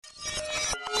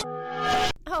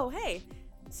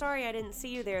Sorry I didn't see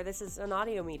you there. This is an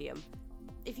audio medium.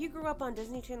 If you grew up on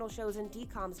Disney Channel shows and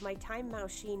DComs, my Time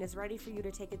Mouse Sheen is ready for you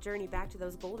to take a journey back to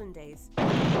those golden days.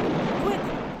 Quick!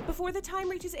 Before the time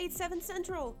reaches 8/7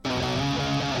 Central!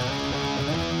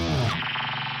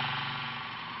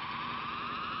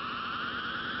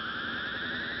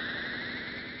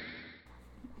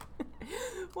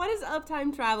 What is up,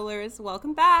 time travelers?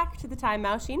 Welcome back to the Time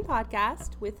Mouse Sheen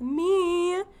podcast with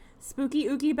me, Spooky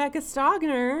Oogie Becca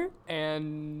Stogner.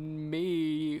 And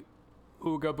me,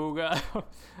 Ooga Booga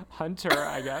Hunter,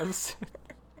 I guess.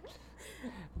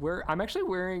 We're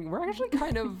actually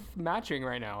kind of matching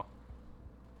right now.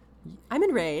 I'm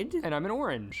in red. And I'm in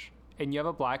orange. And you have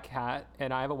a black hat,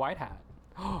 and I have a white hat.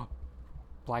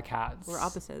 Black hats. We're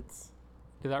opposites.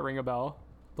 Does that ring a bell?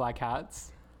 Black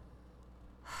hats?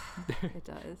 It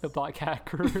does. The Black Hat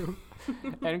Crew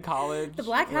in college. The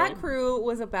Black Hat Crew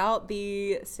was about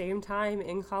the same time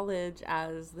in college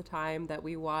as the time that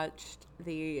we watched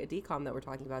the DCOM that we're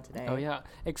talking about today. Oh, yeah.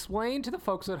 Explain to the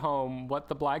folks at home what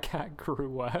the Black Hat Crew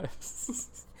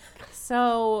was.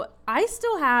 So,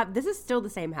 this is still the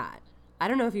same hat. I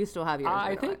don't know if you still have yours.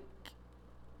 I think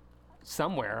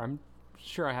somewhere. I'm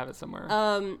sure I have it somewhere.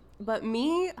 But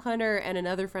me, Hunter, and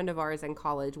another friend of ours in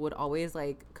college would always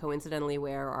coincidentally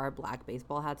wear our black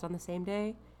baseball hats on the same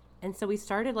day. And so we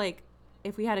started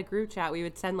if we had a group chat, we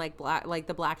would send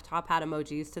the black top hat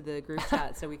emojis to the group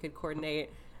chat so we could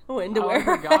coordinate when to wear.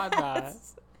 I forgot that.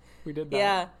 We did that.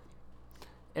 Yeah.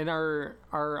 And our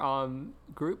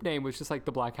group name was just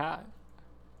the Black Hat.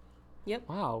 Yep.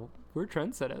 Wow, we're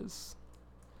trendsetters.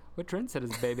 What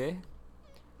trendsetters, baby?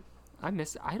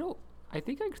 I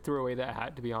think I threw away that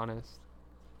hat, to be honest.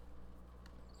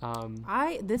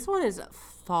 This one is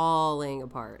falling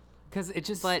apart. Cause it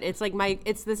just, but it's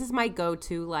this is my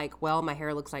go-to, my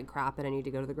hair looks like crap and I need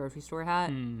to go to the grocery store hat.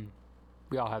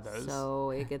 We all have those.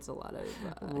 So it gets a lot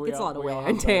of, wear and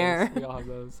and tear. We all have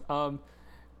those. Oh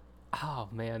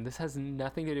man, this has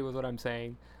nothing to do with what I'm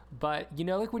saying. But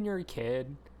when you're a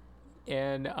kid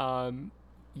and,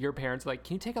 your parents are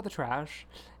can you take out the trash?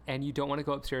 And you don't want to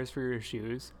go upstairs for your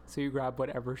shoes, so you grab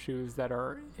whatever shoes that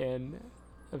are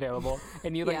available,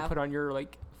 and you put on your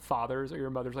father's or your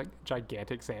mother's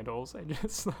gigantic sandals, and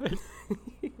just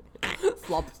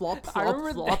flop, flop,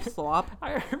 flop, flop.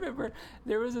 I remember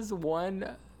there was this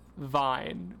one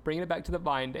Vine, bringing it back to the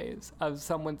Vine days, of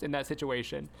someone's in that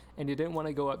situation, and he didn't want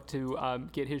to go up to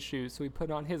get his shoes, so he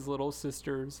put on his little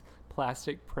sister's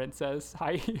plastic princess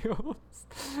high heels,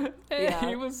 and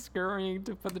he was scurrying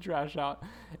to put the trash out.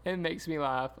 It makes me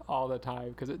laugh all the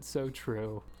time because it's so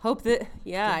true.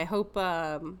 I hope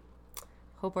our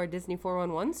Disney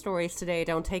 411 stories today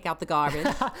don't take out the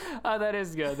garbage. Oh, that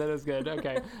is good.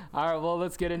 Okay. All right, well,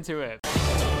 let's get into it.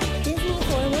 Disney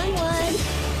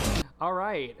 411. All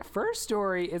right, first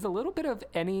story is a little bit of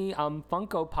any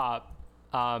Funko Pop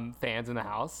fans in the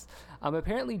house.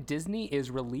 Apparently Disney is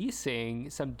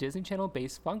releasing some Disney Channel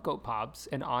based Funko Pops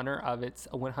in honor of its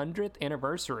 100th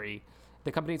anniversary,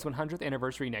 the company's 100th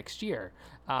anniversary next year.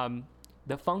 The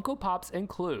Funko Pops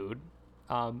include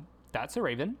That's a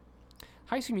Raven,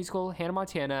 High School Musical, Hannah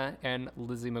Montana, and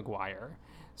Lizzie McGuire.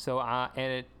 So and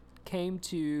it came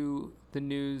to the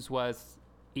news was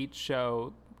each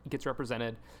show gets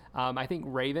represented. I think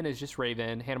Raven is just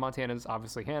Raven, Hannah Montana is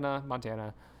obviously Hannah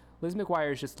Montana, Liz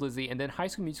McGuire is just Lizzie, and then High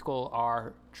School Musical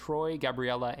are Troy,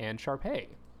 Gabriella, and Sharpay.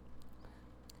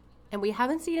 And we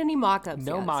haven't seen any mock-ups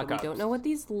yet, so we don't know what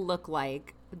these look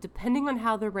like. Depending on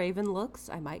how the Raven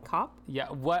looks, I might cop. Yeah,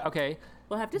 what? Okay.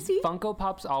 We'll have to see. Funko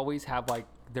Pops always have,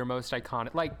 their most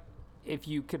iconic... if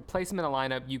you could place them in a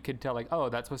lineup, you could tell, oh,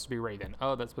 that's supposed to be Raven.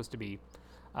 Oh, that's supposed to be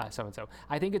so-and-so.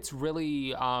 I think it's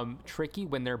really tricky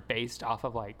when they're based off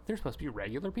of, they're supposed to be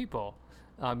regular people,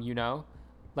 For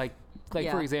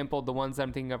example, the ones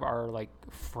I'm thinking of are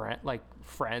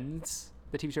Friends.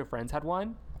 The TV show Friends had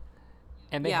one,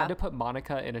 and they had to put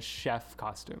Monica in a chef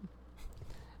costume,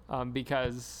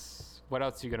 because what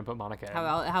else are you gonna put Monica in?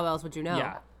 How else would you know?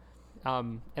 Yeah,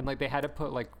 and they had to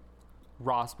put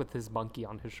Ross with his monkey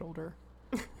on his shoulder.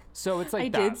 So it's I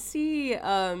did see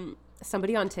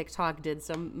somebody on TikTok did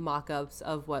some mock-ups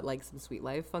of what some Sweet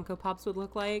Life Funko Pops would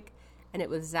look like. And it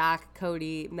was Zach,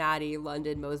 Cody, Maddie,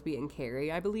 London, Mosby, and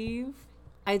Carrie, I believe.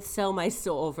 I'd sell my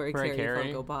soul for a Carrie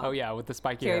Funko Pop. Oh, yeah, with the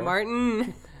spiky Carrie hair.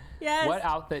 Martin. Yes. What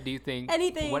outfit do you think...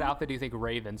 Anything. What outfit do you think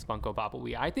Raven's Funko Pop will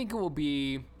be? I think it will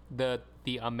be the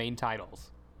main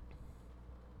titles.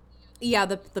 Yeah,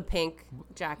 the pink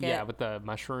jacket. Yeah, with the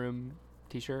mushroom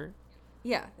t-shirt.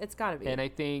 Yeah, it's got to be. And I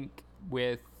think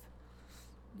with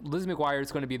Liz McGuire,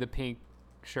 it's going to be the pink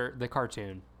shirt, the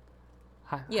cartoon.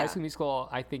 High School Musical,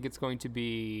 I think it's going to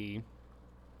be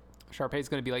Sharpay's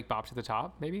going to be like Bop to the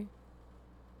Top, maybe?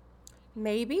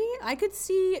 Maybe I could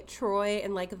see Troy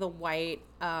in like the white,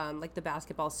 like the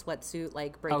basketball sweatsuit,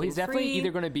 like breaking free. Oh, he's definitely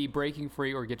either going to be breaking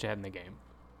free or get you ahead in the game.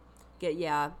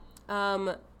 Yeah.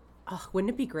 Wouldn't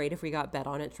it be great if we got bet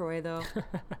on it, Troy? Though,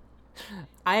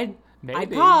 I'd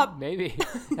pop. Maybe.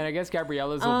 And I guess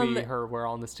Gabriella's will be her. We're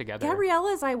all in this together.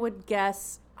 Gabriella's, I would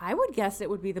guess it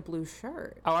would be the blue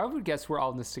shirt. Oh, I would guess we're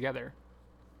all in this together.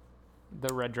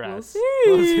 The red dress.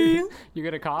 We'll see. You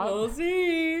gonna cop? We'll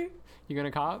see. You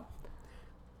gonna cop?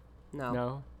 No.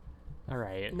 No? All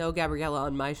right. No Gabriella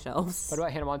on my shelves. What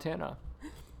about Hannah Montana?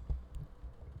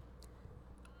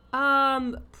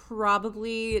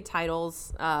 Probably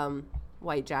titles,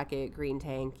 white jacket, green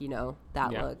tank,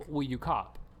 that look. Will you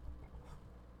cop?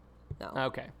 No.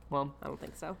 Okay. Well, I don't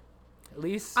think so. at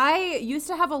least I used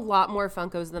to have a lot more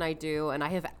Funkos than I do, and I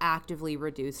have actively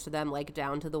reduced them, like,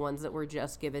 down to the ones that were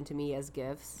just given to me as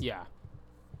gifts. Yeah.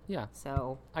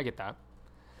 So, I get that.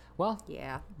 Well,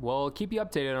 yeah. we'll keep you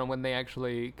updated on when they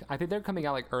actually. I think they're coming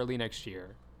out like early next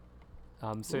year.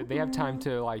 So they have time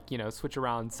to switch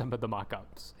around some of the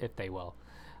mock-ups if they will.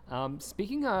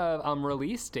 Speaking of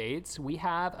release dates, we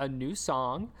have a new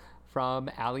song from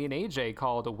Aly and AJ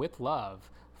called "With Love"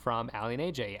 from Aly and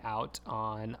AJ out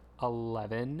on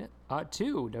November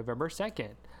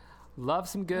 2nd. Love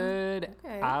some good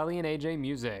Aly and AJ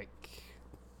music.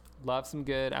 Love some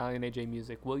good Aly and AJ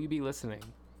music. Will you be listening?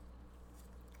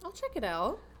 I'll check it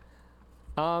out.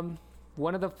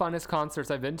 One of the funnest concerts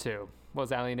I've been to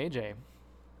was Aly and AJ.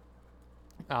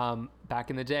 Back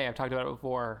in the day, I've talked about it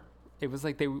before. It was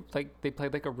like they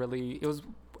played like a really. It was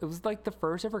like the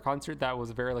first ever concert that was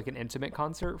very like an intimate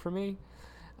concert for me.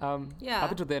 Yeah.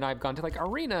 Up until then, I've gone to like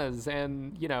arenas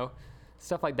and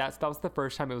stuff like that. So that was the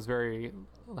first time it was very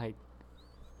like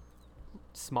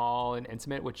small and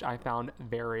intimate, which I found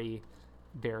very,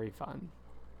 very fun.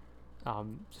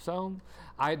 So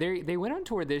they went on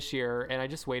tour this year, and I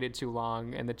just waited too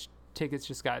long, and the tickets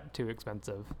just got too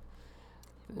expensive.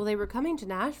 Well, they were coming to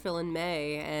Nashville in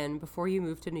May, and before you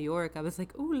moved to New York, I was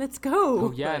like, "Ooh, let's go!"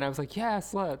 Oh yeah, and I was like,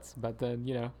 "Yes, let's." But then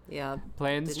yeah,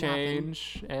 plans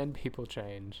change and people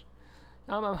change.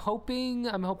 I'm hoping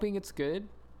it's good.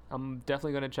 I'm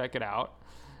definitely going to check it out.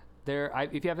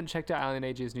 If you haven't checked out Aly and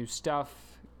AJ's new stuff,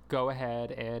 go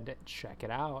ahead and check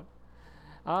it out.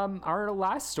 Our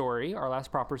last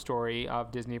proper story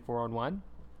of Disney 411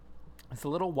 is a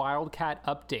little Wildcat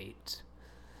update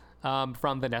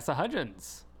from Vanessa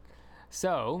Hudgens.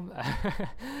 So,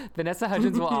 Vanessa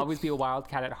Hudgens will always be a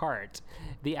Wildcat at heart.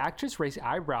 The actress raised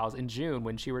eyebrows in June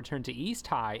when she returned to East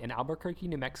High in Albuquerque,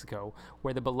 New Mexico,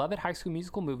 where the beloved High School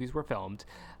Musical movies were filmed.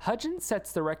 Hudgens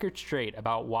sets the record straight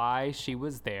about why she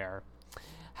was there.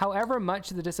 However, much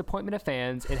to the disappointment of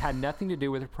fans, it had nothing to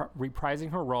do with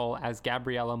reprising her role as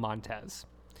Gabriela Montez.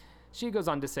 She goes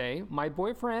on to say, "My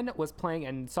boyfriend was playing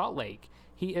in Salt Lake.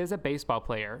 He is a baseball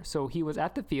player, so he was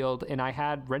at the field, and I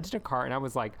had rented a car, and I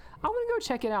was like, I want to go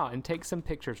check it out and take some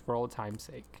pictures for old time's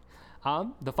sake."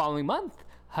 The following month,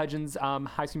 Hudgens'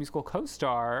 High School Musical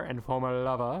co-star and former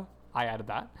lover, I added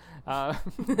that,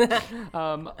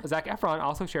 Zac Efron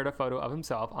also shared a photo of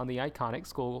himself on the iconic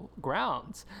school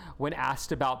grounds. When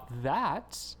asked about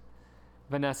that,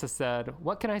 Vanessa said,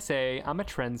 "What can I say? I'm a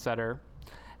trendsetter."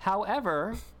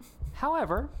 However,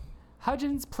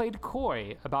 Hudgens played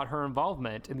coy about her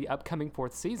involvement in the upcoming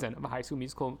 4th season of High School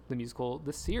Musical,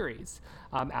 the series,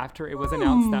 after it was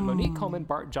announced that Monique Coleman,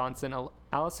 Bart Johnson,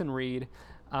 Allison Reed,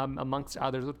 amongst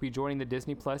others, would be joining the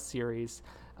Disney Plus series.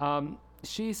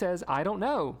 She says, "I don't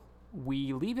know.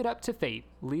 We leave it up to fate.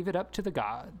 Leave it up to the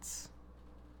gods."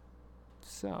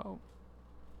 So,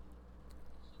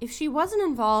 if she wasn't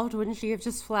involved, wouldn't she have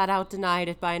just flat out denied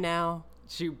it by now?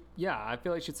 I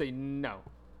feel like she'd say no.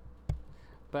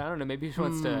 But I don't know. Maybe she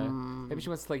wants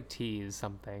to like tease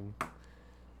something.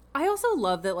 I also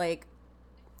love that. Like,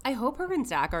 I hope her and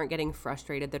Zach aren't getting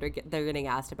frustrated that they're getting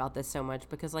asked about this so much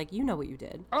because, like, you know what you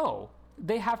did. Oh,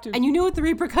 they have to, and you knew what the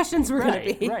repercussions were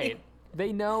going to be. Right.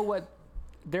 They know what.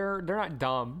 They're not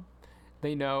dumb.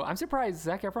 They know. I'm surprised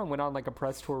Zac Efron went on like a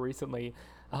press tour recently,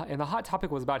 and the hot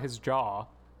topic was about his jaw,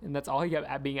 and that's all he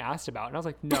kept being asked about. And I was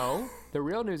like, no. The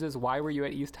real news is, why were you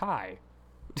at East High?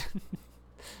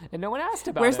 And no one asked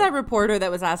about Where's it. that reporter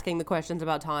that was asking the questions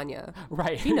about Tanya?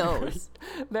 Right. She knows.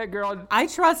 That girl. I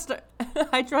trust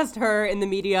her in the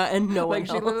media and no one else.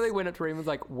 She literally went up to Raymond and was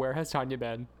like, "Where has Tanya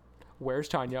been? Where's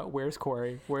Tanya? Where's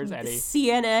Corey? Where's Eddie?"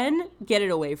 CNN, get it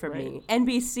away from me.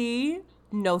 NBC,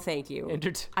 no thank you.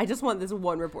 I just want this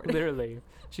one reporter. Literally.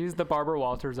 She's the Barbara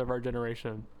Walters of our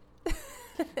generation.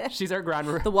 She's our grand...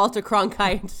 The Walter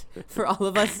Cronkite for all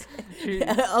of us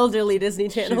elderly Disney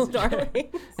Channel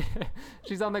darlings.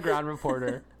 She's on the ground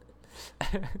reporter.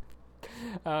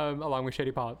 Along with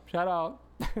Shady Pop. Shout out.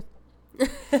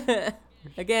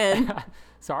 Again.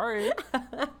 Sorry.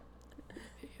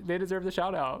 They deserve the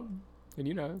shout out. And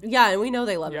you know. Yeah, and we know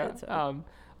they love Yeah. it. So.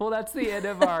 Well, that's the end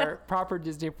of our proper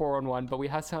Disney 411, but we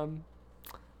have some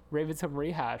Raven's Home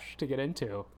rehash to get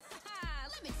into.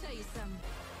 Let me tell you something.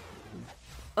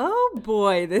 Oh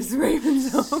boy, this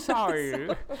Raven's Home. Sorry.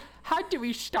 How do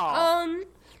we start?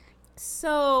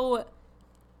 So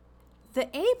the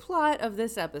A plot of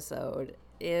this episode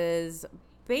is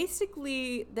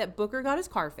basically that Booker got his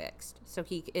car fixed. So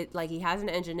he has an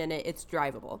engine in it, it's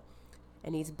drivable.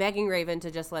 And he's begging Raven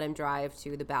to just let him drive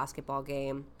to the basketball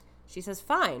game. She says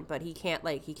fine, but he can't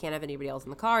have anybody else in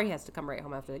the car. He has to come right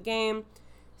home after the game.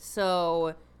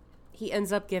 So he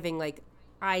ends up giving like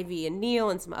Ivy and Neil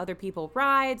and some other people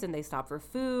rides, and they stop for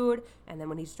food. And then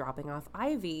when he's dropping off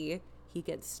Ivy, he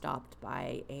gets stopped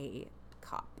by a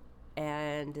cop.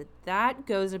 And that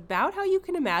goes about how you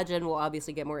can imagine. We'll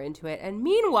obviously get more into it. And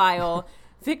meanwhile,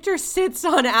 Victor sits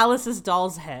on Alice's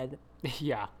doll's head.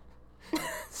 Yeah.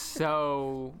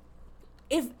 So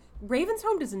If Raven's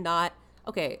Home does not...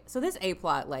 Okay, so this A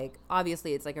plot, like,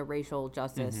 obviously it's like a racial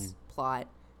justice plot.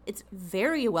 It's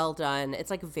very well done. It's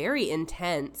like very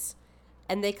intense.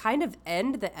 And they kind of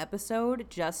end the episode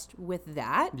just with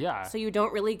that. Yeah. So you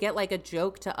don't really get like a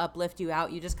joke to uplift you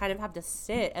out. You just kind of have to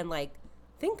sit and like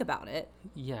think about it.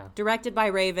 yeah. Directed by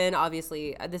Raven,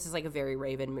 obviously. This is like a very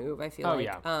Raven move, I feel like.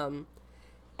 Yeah.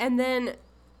 And then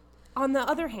on the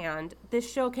other hand, this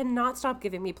show cannot stop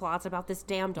giving me plots about this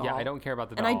damn doll. Yeah, I don't care about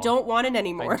the doll. And I don't want it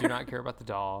anymore. I do not care about the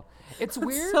doll. It's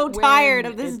weird. so tired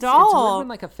of this It's doll. weird when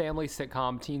like a family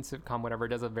sitcom, teen sitcom, whatever,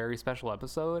 does a very special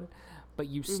episode, but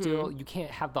you still you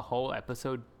can't have the whole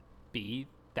episode be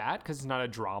that because it's not a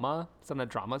drama. It's not a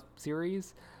drama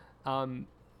series.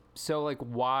 So like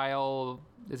while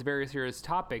it's a very serious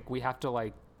topic, we have to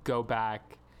like go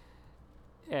back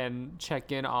and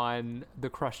check in on the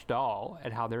crushed doll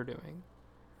and how they're doing.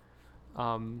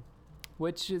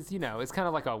 Which is, it's kind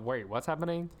of like a, wait, what's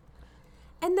happening?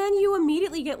 And then you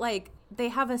immediately get like, they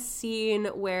have a scene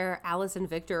where Alice and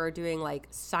Victor are doing like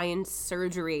science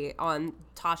surgery on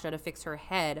Tasha to fix her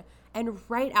head. And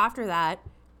right after that,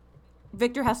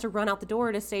 Victor has to run out the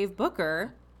door to save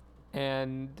Booker.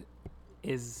 And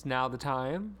is now the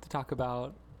time to talk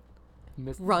about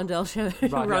Rondell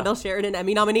Sheridan,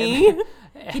 Emmy nominee.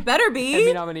 He better be.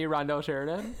 Emmy nominee Rondell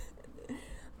Sheridan.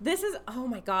 This is, oh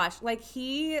my gosh. Like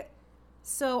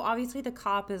so obviously the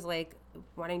cop is like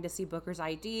wanting to see Booker's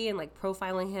ID and like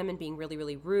profiling him and being really,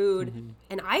 really rude. Mm-hmm.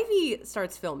 And Ivy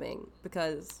starts filming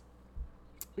because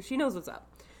she knows what's up.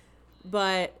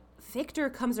 But Victor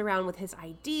comes around with his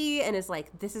ID and is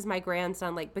like, this is my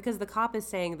grandson. Like, because the cop is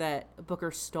saying that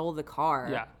Booker stole the car.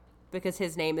 Yeah. Because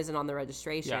his name isn't on the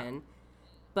registration. Yeah.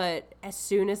 But as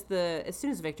soon as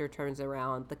Victor turns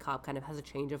around, the cop kind of has a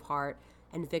change of heart.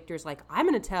 And Victor's like, I'm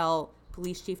going to tell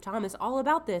Police Chief Thomas all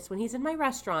about this when he's in my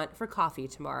restaurant for coffee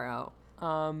tomorrow.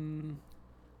 Are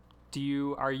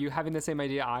you having the same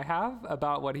idea I have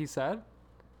about what he said?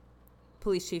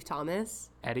 Police Chief Thomas?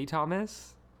 Eddie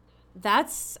Thomas?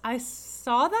 I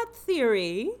saw that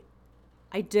theory.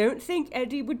 I don't think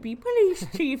Eddie would be police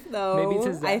chief, though. Maybe it's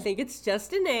his dad. I think it's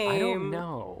just a name. I don't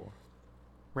know.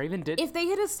 Raven did. If they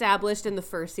had established in the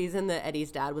first season that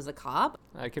Eddie's dad was a cop,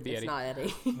 It could be it's Eddie. not Eddie.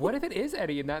 What if it is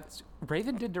Eddie and that's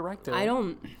Raven did direct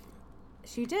it?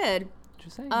 She did.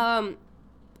 Just saying.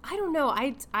 I don't know.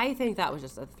 I think that was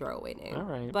just a throwaway name. All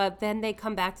right. But then they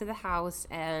come back to the house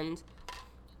and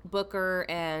Booker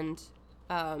and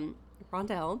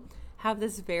Rondell have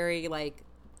this very like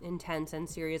intense and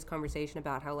serious conversation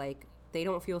about how like they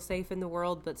don't feel safe in the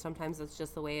world, but sometimes that's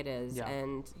just the way it is. Yeah.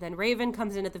 And then Raven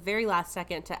comes in at the very last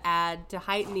second to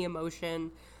heighten the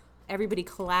emotion. Everybody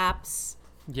claps.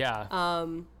 yeah.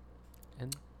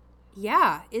 And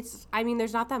Yeah,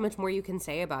 there's not that much more you can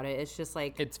say about it. It's just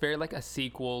like, it's very like a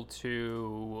sequel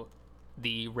to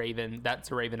the Raven.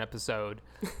 That's a Raven episode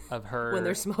of her when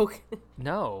they're smoking.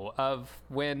 No, of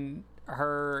when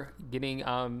her getting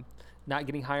not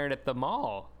getting hired at the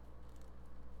mall.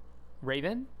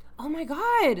 Raven? Oh my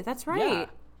God, that's right.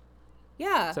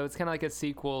 Yeah. So it's kind of like a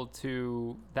sequel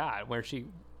to that, where she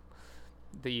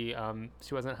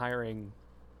wasn't hiring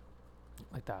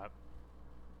like that.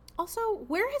 Also,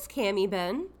 where has Cammy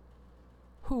been?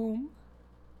 Whom?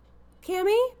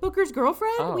 Cammy, Booker's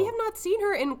girlfriend? Oh. We have not seen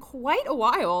her in quite a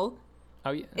while.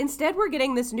 Oh yeah. Instead, we're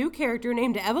getting this new character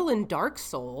named Evelyn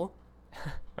Darksoul,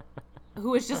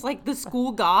 who is just like the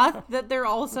school goth that they're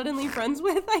all suddenly friends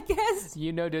with, I guess.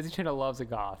 Disney Channel loves a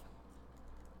goth.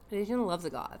 Disney Channel loves a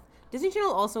goth. Disney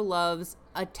Channel also loves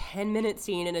a 10-minute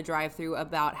scene in a drive-thru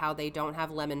about how they don't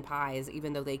have lemon pies,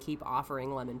 even though they keep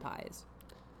offering lemon pies.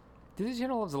 Disney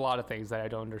Channel loves a lot of things that I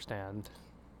don't understand.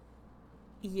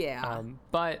 Yeah.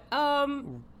 But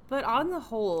But on the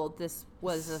whole, this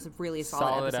was a really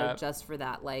solid episode up. just for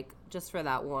that, just for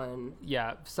that one.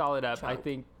 yeah, solid up. I Chunk.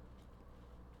 think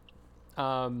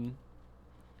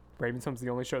Raven's Home's the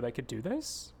only show that could do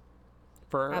this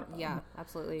for Yeah,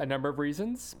 absolutely. a number of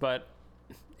reasons, but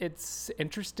it's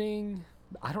interesting.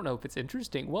 I don't know if it's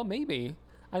interesting. Well, maybe.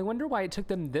 I wonder why it took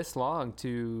them this long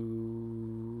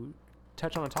to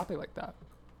touch on a topic like that.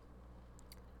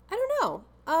 I don't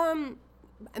know.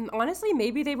 And honestly,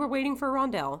 maybe they were waiting for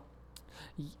Rondell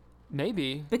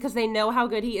Maybe. because they know how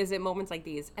good he is at moments like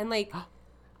these. And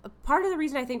part of the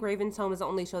reason I think Raven's Home is the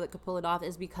only show that could pull it off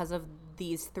is because of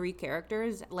these three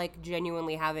characters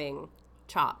genuinely having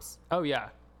chops. Oh, yeah.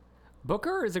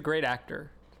 Booker is a great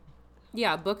actor.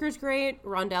 Yeah, Booker's great.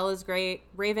 Rondell is great.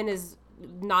 Raven is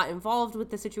not involved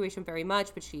with the situation very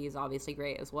much, but she's obviously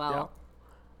great as well. Yeah.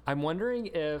 I'm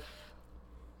wondering if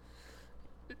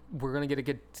we're going to get a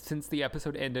good, since the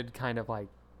episode ended kind of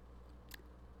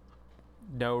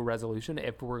no resolution,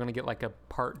 if we're going to get a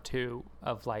part 2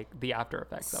 of the after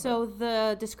effects of So it.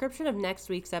 the description of next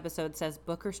week's episode says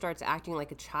Booker starts acting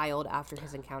like a child after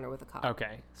his encounter with a cop.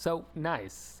 Okay. So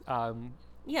nice.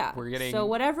 Yeah. We're getting- So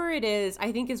whatever it is,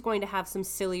 I think is going to have some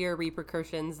sillier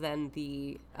repercussions than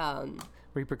the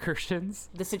Repercussions.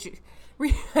 I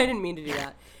didn't mean to do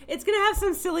that. It's going to have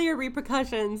some sillier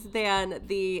repercussions than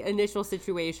the initial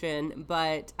situation,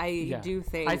 but I do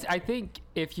think I think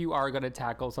if you are going to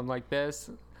tackle something like this,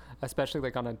 especially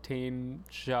on a teen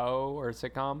show or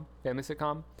sitcom, family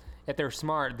sitcom, if they're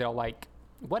smart, they'll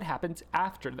what happens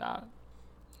after that?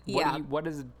 Yeah. What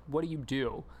do you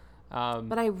do?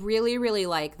 But I really, really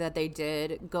like that they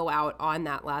did go out on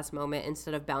that last moment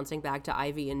instead of bouncing back to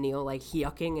Ivy and Neil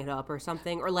yucking it up or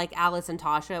something, or Alice and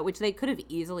Tasha, which they could have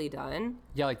easily done.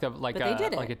 Yeah, they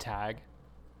did it. a tag.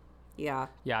 Yeah,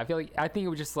 Yeah, I think it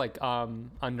would just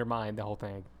undermine the whole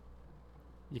thing.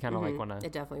 You kind of want to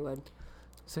it definitely would.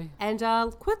 see. And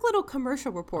quick little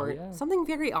commercial report. yeah. Something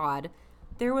very odd.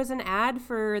 There was an ad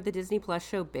for the Disney Plus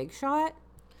show Big Shot.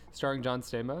 Starring John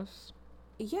Stamos.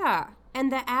 Yeah,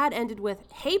 and the ad ended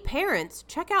with, "Hey parents,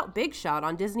 check out Big Shot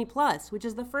on Disney Plus," which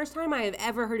is the first time I have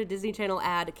ever heard a Disney Channel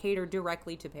ad catered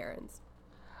directly to parents.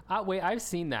 Wait, I've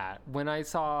seen that. When I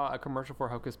saw a commercial for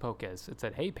Hocus Pocus, it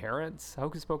said, "Hey parents,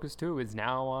 Hocus Pocus 2 is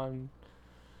now on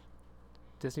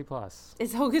Disney Plus."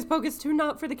 Is Hocus Pocus 2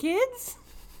 not for the kids?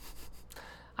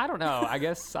 I don't know. I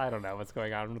guess I don't know what's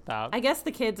going on with that. I guess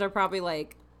the kids are probably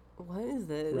like, what is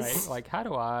this? Right? How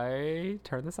do I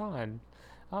turn this on?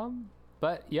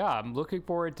 But yeah, I'm looking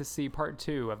forward to see part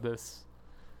 2 of this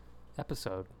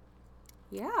episode.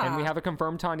 Yeah. And we have a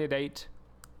confirmed Tanya date.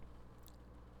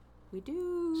 We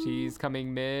do. She's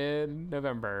coming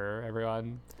mid-November,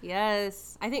 everyone.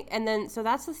 Yes. I think, and then, so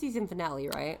that's the season finale,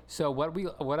 right? So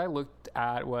what I looked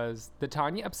at was the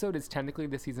Tanya episode is technically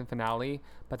the season finale,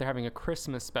 but they're having a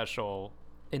Christmas special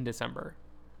in December.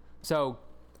 So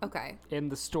Okay. in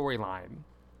the storyline,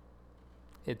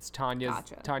 it's Tanya's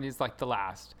Gotcha. the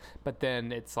last, but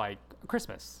then it's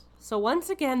Christmas. So once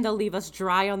again, they'll leave us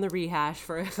dry on the rehash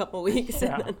for a couple weeks,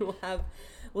 Yeah. and then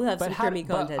we'll have some creamy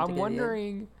content. I'm to give you.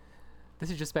 wondering. This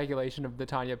is just speculation of the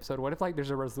Tanya episode. What if there's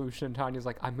a resolution and Tanya's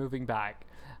I'm moving back,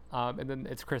 and then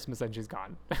it's Christmas and she's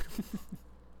gone,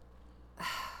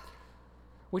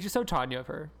 which is so Tanya of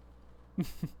her.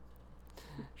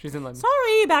 She's in London.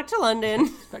 Sorry, back to London.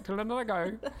 Back to London I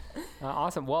go.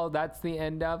 Awesome. Well, that's the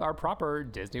end of our proper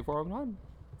Disney 411.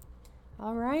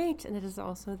 All right, and it is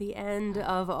also the end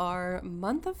of our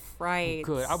month of frights.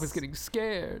 Good. I was getting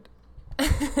scared.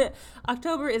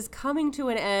 October is coming to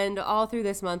an end. All through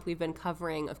this month, we've been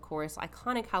covering, of course,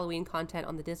 iconic Halloween content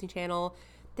on the Disney Channel.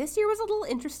 This year was a little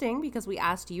interesting because we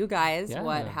asked you guys Yeah.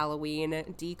 what Halloween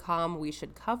DCOM we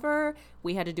should cover.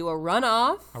 We had to do a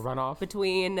runoff. A runoff.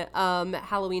 Between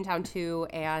Halloween Town 2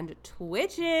 and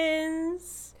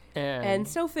Twitches. And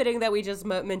so fitting that we just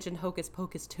mentioned Hocus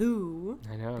Pocus 2.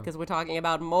 I know. Because we're talking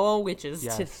about more witches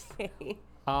Yes. today.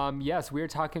 Yes, we're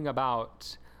talking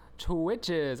about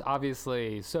Twitches,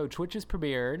 obviously. So Twitches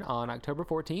premiered on October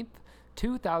 14th,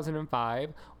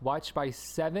 2005, watched by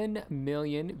 7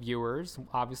 million viewers.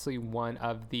 Obviously one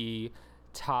of the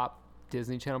top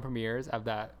Disney Channel premieres of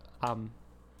that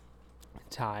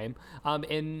time.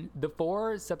 In the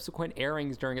 4 subsequent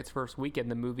airings during its first weekend,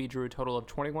 the movie drew a total of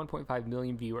 21.5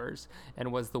 million viewers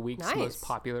and was the week's Nice. most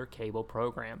popular cable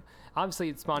program. Obviously,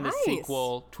 it spawned a Nice.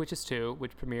 sequel, Twitches 2,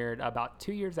 which premiered about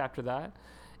 2 years after that.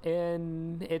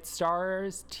 And it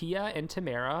stars Tia and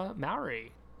Tamara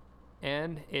Mowry.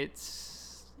 and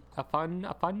it's a fun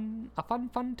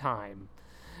time.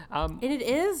 And it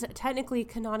is technically,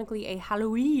 canonically, a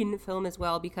Halloween film as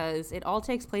well because it all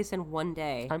takes place in one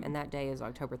day, and that day is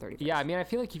October 31st. Yeah, I mean, I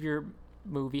feel like if your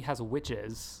movie has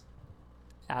witches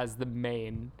as the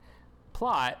main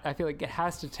plot, I feel like it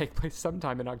has to take place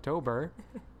sometime in October,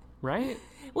 right?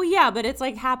 Well, yeah, but it's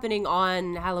like happening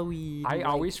on Halloween. I like,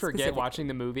 always forget specifically. watching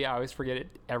the movie. I always forget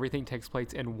everything takes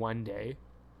place in one day.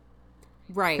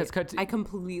 Right. I Cut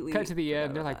completely to the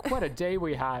end. They're like, what a day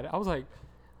we had. I was like,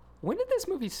 when did this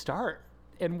movie start?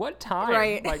 And what time?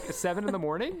 Right. Like 7 in the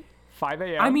morning? 5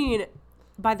 a.m.? I mean,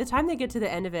 by the time they get to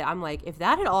the end of it, I'm like, if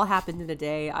that had all happened in a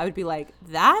day, I would be like,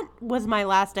 that was my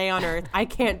last day on Earth. I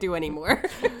can't do anymore.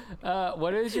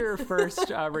 What is your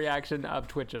first reaction of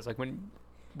Twitches? Like,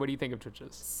 what do you think of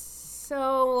Twitches?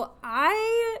 So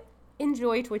I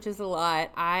enjoy Twitches a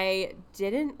lot. I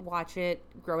didn't watch it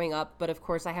growing up, but of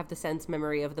course I have the sense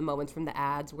memory of the moments from the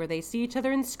ads where they see each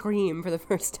other and scream for the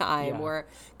first time, Yeah. or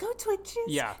go Twitches,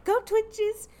 Yeah. go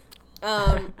Twitches.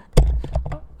 But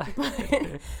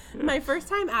my first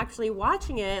time actually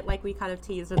watching it, like we kind of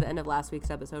teased at the end of last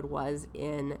week's episode, was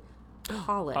in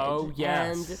college. Oh,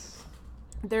 yes. And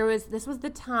this was the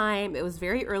time, it was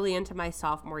very early into my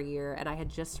sophomore year, and I had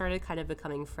just started kind of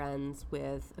becoming friends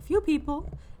with a few people,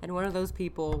 and one of those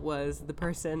people was the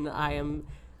person I am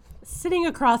sitting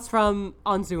across from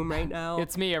on Zoom right now.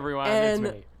 It's me, everyone. And,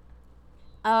 it's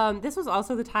me. This was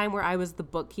also the time where I was the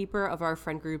bookkeeper of our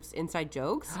friend group's inside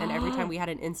jokes, and every time we had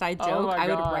an inside Oh joke, my I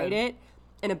would God. write it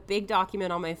in a big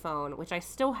document on my phone, which I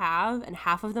still have, and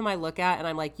half of them I look at, and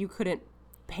I'm like, you couldn't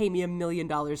pay me $1 million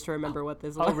to remember what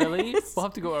this was. Oh, really? We'll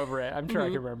have to go over it. I'm sure I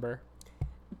can remember.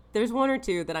 There's one or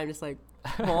two that I'm just like,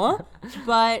 huh?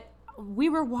 But we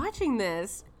were watching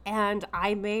this, and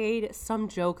I made some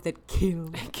joke that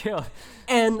killed. Killed.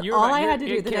 And You're all right. I had to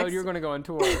do It the killed. next You're going to go on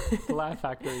tour. The Laugh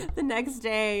Factory. the next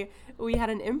day, we had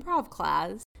an improv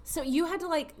class. So you had to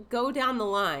like go down the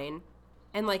line,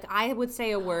 and like I would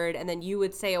say a word, and then you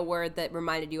would say a word that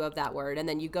reminded you of that word, and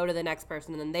then you go to the next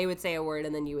person, and then they would say a word,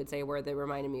 and then you would say a word that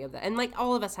reminded me of that. And like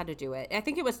all of us had to do it. I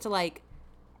think it was to like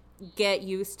get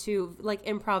used to, like,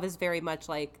 improv is very much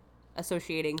like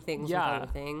associating things with Yeah. other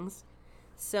things.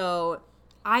 So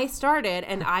I started,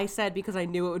 and I said, because I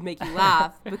knew it would make you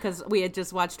laugh, because we had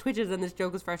just watched Twitches and this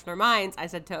joke was fresh in our minds, I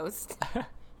said toast.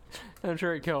 I'm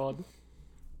sure it killed.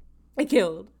 It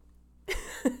killed.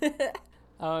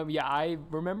 Yeah, I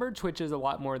remember Twitches a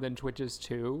lot more than Twitches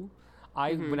 2.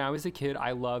 When I was a kid,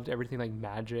 I loved everything like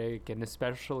magic, and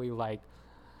especially like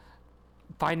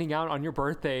finding out on your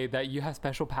birthday that you have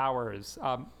special powers.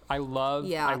 I love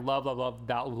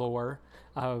that lore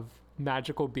of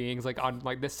magical beings, like on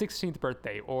like the 16th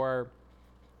birthday or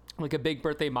like a big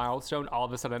birthday milestone, all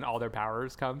of a sudden all their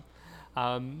powers come.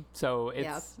 So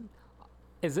it's,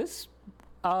 is this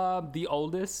the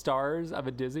oldest stars of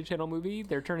a Disney Channel movie?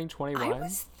 They're turning 21. I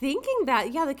was thinking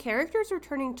that, yeah, the characters are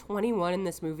turning 21 in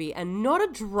this movie, and not a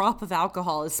drop of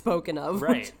alcohol is spoken of.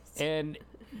 Right. And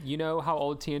you know how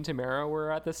old Tia and Tamara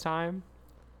were at this time?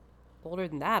 Older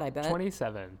than that, I bet.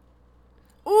 27.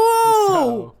 Ooh!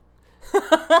 So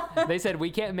they said, we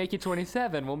can't make you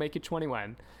 27, we'll make you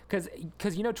 21.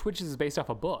 Because you know, Twitches is based off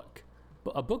a book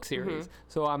series.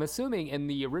 So I'm assuming in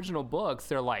the original books,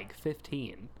 they're like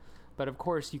 15. But of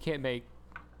course, you can't make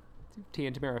Tia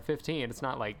and Tamara 15. It's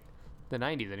not like the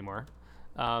 90s anymore.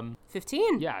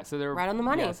 15. Yeah, so they're right on the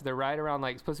money. Yeah, so they're right around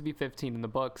like supposed to be 15 in the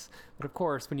books. But of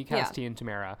course, when you cast Tia and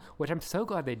Tamara, which I'm so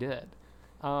glad they did,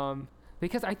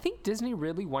 because I think Disney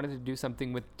really wanted to do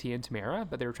something with Tia and Tamara,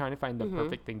 but they were trying to find the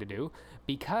perfect thing to do,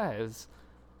 because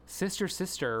Sister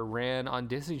Sister ran on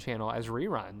Disney Channel as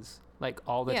reruns like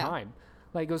all the time.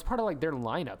 Like it was part of like their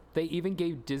lineup. They even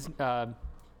gave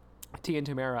Tia and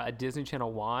Tamara a Disney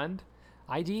Channel wand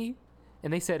ID,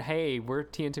 and they said, "Hey, we're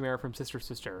Tia and Tamara from Sister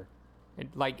Sister." And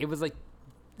like it was like,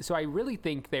 so I really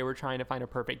think they were trying to find a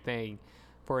perfect thing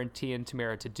for Tia and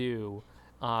Tamara to do.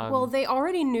 Well, they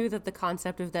already knew that the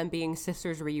concept of them being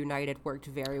sisters reunited worked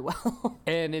very well.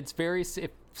 And it's very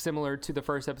similar to the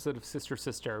first episode of Sister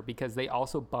Sister, because they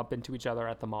also bump into each other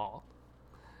at the mall.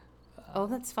 Oh,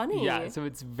 that's funny. Yeah, so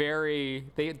it's very,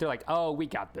 they're like, oh, we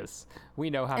got this.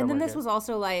 We know how to And then work this it. was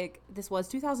also like, this was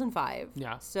 2005.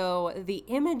 Yeah. So the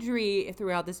imagery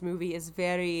throughout this movie is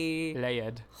very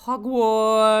Layered.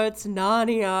 Hogwarts,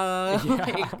 Narnia.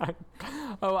 Like,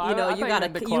 Oh, I, you know, I you thought gotta,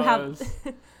 meant the you have. clothes.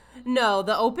 No,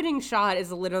 the opening shot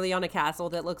is literally on a castle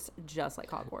that looks just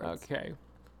like Hogwarts. Okay.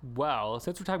 Well,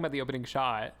 since we're talking about the opening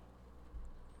shot,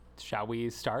 shall we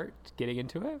start getting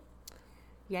into it?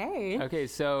 Yay. Okay,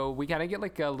 so we kind of get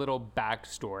like a little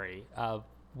backstory of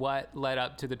what led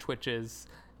up to the Twitches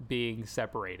being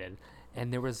separated,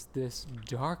 and there was this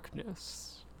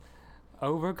darkness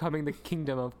overcoming the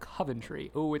kingdom of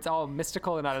Coventry. Oh, it's all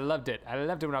mystical, and I loved it. I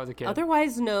loved it when I was a kid.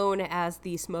 Otherwise known as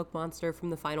the smoke monster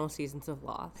from the final seasons of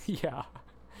Lost. Yeah.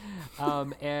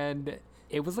 And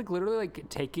it was like literally like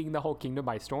taking the whole kingdom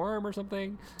by storm or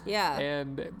something. Yeah.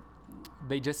 And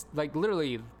they just like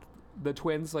literally the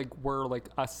twins like were like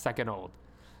a second old,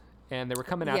 and they were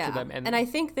coming after them. And I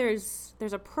think there's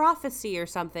a prophecy or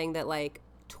something that like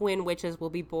twin witches will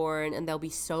be born and they'll be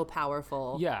so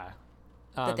powerful Yeah.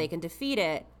 that they can defeat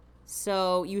it.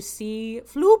 So you see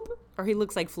Floop, or he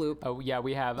looks like Floop. Oh yeah,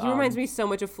 we have. He reminds me so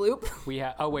much of Floop. We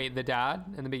have. Oh wait, the dad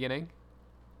in the beginning,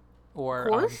 or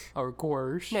Korsh? or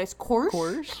Korsh. No, it's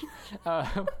Korsh.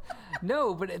 Korsh.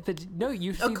 No, but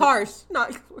you see. Oh, Karsh,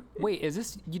 not. Wait, is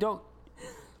this you don't?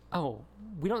 Oh,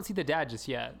 we don't see the dad just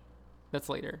yet. That's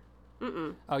later.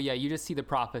 Oh yeah, you just see the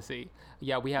prophecy.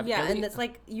 Yeah, we have. Yeah, and it's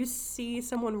like you see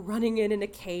someone running in a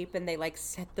cape, and they like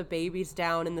set the babies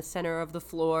down in the center of the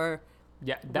floor.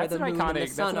 Yeah, that's the an moon and the iconic.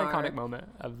 That's sun an are. iconic moment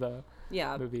of the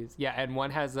movies. Yeah, and one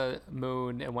has a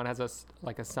moon, and one has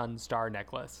like a sun star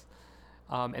necklace.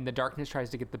 And the darkness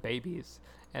tries to get the babies,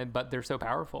 but they're so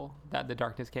powerful that the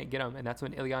darkness can't get them, and that's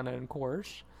when Ilyana and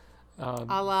Korsh.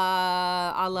 A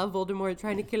la Voldemort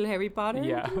trying to kill Harry Potter.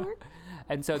 Yeah,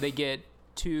 and so they get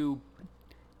to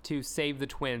save the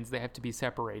twins. They have to be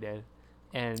separated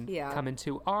and come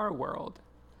into our world.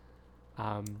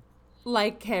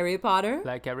 Like Harry Potter.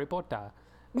 Like Harry Potter.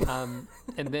 And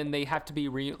then they have to be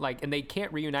and they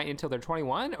can't reunite until they're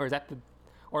 21, or is that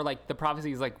the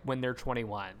prophecy is like when they're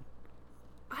 21?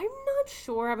 I'm not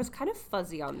sure. I was kind of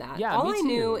fuzzy on that. Yeah, All me I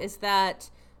knew too. is that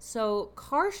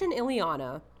Karsh and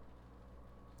Ilyana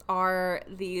are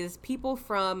these people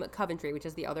from Coventry, which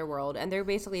is the other world, and they're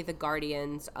basically the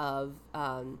guardians of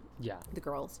the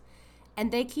girls.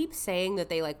 And they keep saying that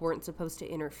they like weren't supposed to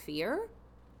interfere.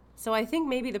 So I think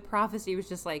maybe the prophecy was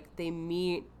just like they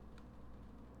meet.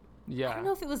 Yeah. I don't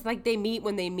know if it was like they meet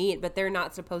when they meet, but they're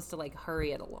not supposed to like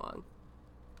hurry it along.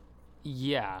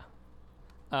 Yeah.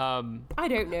 I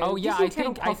don't know. Oh yeah, Disney I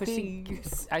Channel think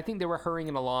prophecies. I think they were hurrying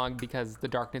it along because the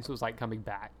darkness was like coming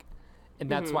back, and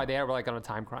that's why they were like on a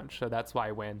time crunch. So that's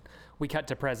why when we cut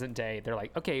to present day, they're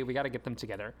like, okay, we got to get them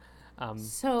together.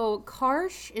 So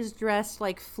Karsh is dressed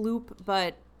like Floop,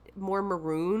 but more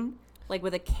maroon, like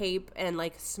with a cape and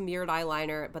like smeared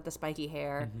eyeliner, but the spiky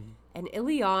hair. And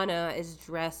Ilyana is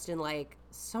dressed in like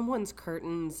someone's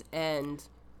curtains and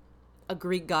a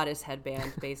Greek goddess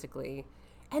headband, basically.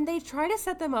 And they try to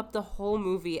set them up the whole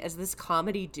movie as this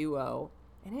comedy duo,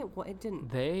 and it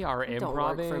didn't. They are don't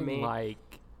work for improvising me. like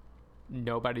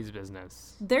nobody's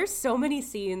business. There's so many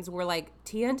scenes where like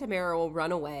Tia and Tamara will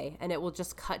run away and it will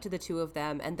just cut to the two of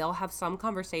them and they'll have some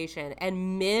conversation,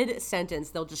 and mid-sentence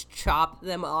they'll just chop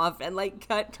them off and like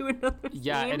cut to another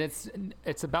Yeah, scene. and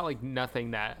it's about like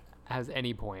nothing that has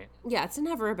any point. Yeah, it's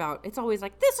never about, it's always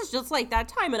like, this is just like that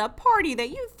time at a party that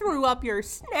you threw up your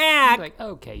snack. Like,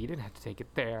 okay, you didn't have to take it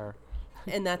there.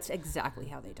 And that's exactly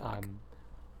how they talk.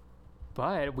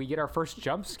 But we get our first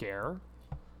jump scare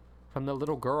from the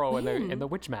little girl in the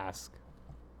witch mask.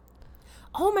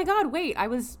 Oh my god, wait,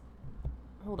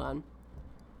 hold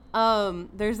on.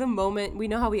 There's a moment, we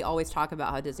know how we always talk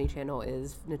about how Disney Channel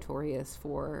is notorious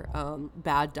for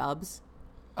bad dubs.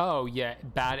 Oh yeah,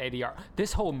 bad ADR.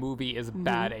 This whole movie is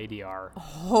bad ADR.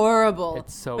 Horrible.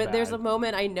 It's so But there's bad. a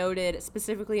moment I noted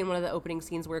specifically in one of the opening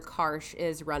scenes where Karsh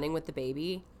is running with the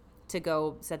baby to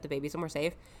go set the baby somewhere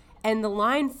safe. And the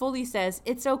line fully says,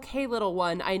 "It's okay, little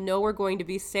one. I know we're going to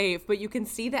be safe." But you can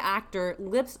see the actor,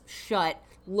 lips shut,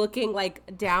 looking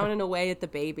like down and away at the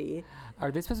baby. Are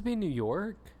they supposed to be in New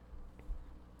York?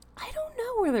 I don't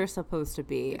know where they're supposed to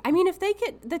be. I mean, if they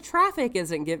get, the traffic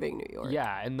isn't giving New York.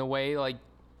 Yeah, and the way like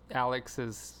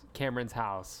Cameron's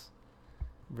house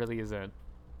really isn't.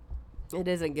 It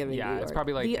isn't giving New Yeah, York. it's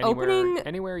probably like the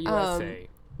anywhere USA.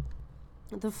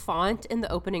 The font in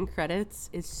the opening credits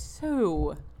is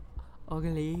so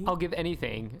ugly. I'll give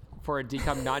anything for a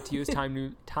decom not to use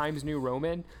Times New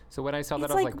Roman. So when I saw that,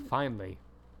 It's I was like- like, finally.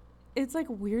 It's like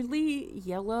weirdly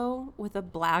yellow with a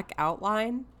black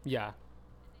outline. Yeah.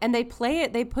 And they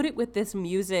put it with this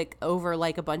music over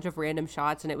like a bunch of random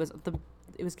shots, and it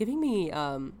was giving me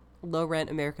low rent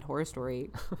American Horror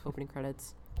Story opening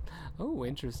credits. Oh,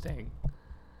 interesting.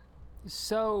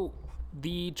 So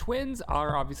the twins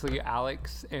are obviously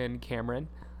Alex and Cameron,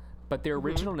 but their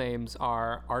original names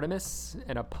are Artemis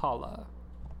and Apollo.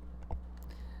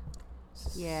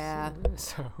 Yeah.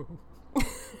 So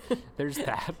there's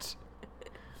that.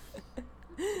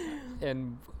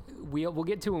 And we'll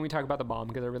get to when we talk about the bomb,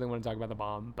 because I really want to talk about the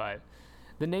bomb, but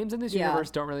the names in this Yeah. universe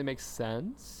don't really make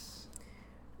sense.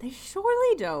 They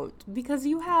surely don't, because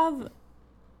you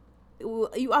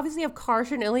obviously have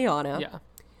Karsh and Ileana. Yeah.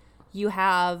 You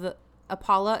have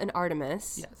Apollo and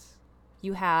Artemis. Yes.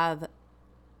 You have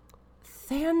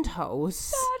Thantos.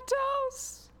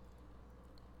 Santos.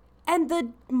 And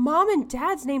the mom and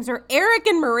dad's names are Eric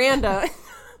and Miranda.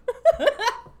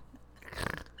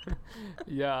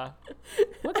 Yeah.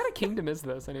 What kind of kingdom is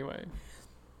this anyway?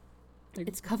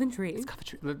 It's Coventry. It's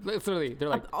Coventry. Literally, they're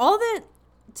like, All that,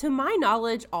 to my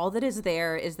knowledge, all that is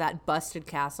there is that busted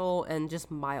castle and just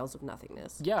miles of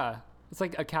nothingness. yeah, it's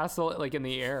like a castle like in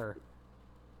the air.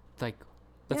 It's like,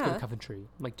 let's go to Yeah. Coventry.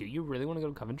 I'm like, do you really want to go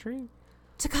to Coventry?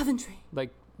 To Coventry.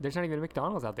 Like, there's not even a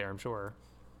McDonald's out there, I'm sure.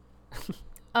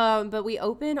 But we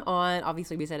open on,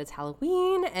 obviously we said it's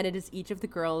Halloween, and it is each of the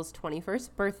girls' 21st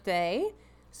birthday.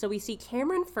 So we see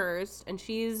Cameron first, and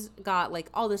she's got like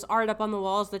all this art up on the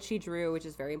walls that she drew, which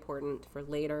is very important for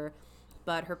later.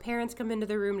 But her parents come into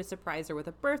the room to surprise her with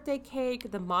a birthday cake.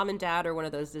 The mom and dad are one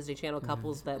of those Disney Channel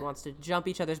couples that wants to jump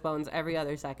each other's bones every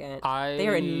other second. They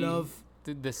are in love.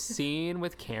 The scene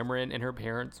with Cameron and her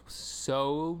parents was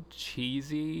so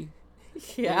cheesy.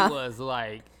 Yeah. It was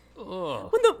like,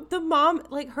 ugh. When the mom,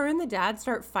 like her and the dad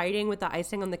start fighting with the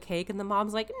icing on the cake, and the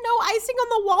mom's like, no icing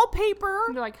on the wallpaper.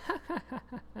 And they're like,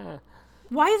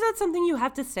 Why is that something you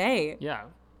have to say? yeah.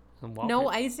 And No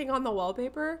wallpaper. icing on the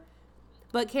wallpaper?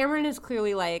 But Cameron is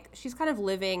clearly like, she's kind of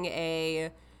living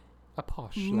a A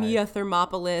posh Mia life.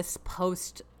 Thermopolis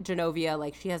post Genovia.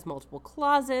 Like, she has multiple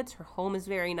closets. Her home is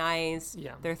very nice.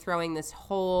 Yeah. They're throwing this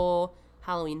whole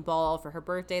Halloween ball for her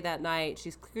birthday that night.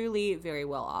 She's clearly very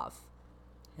well off.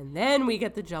 And then we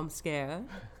get the jump scare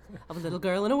of a little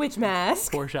girl in a witch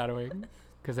mask Foreshadowing.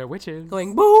 Because they're witches.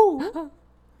 going, boo!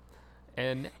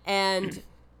 And And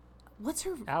what's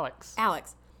her... Alex.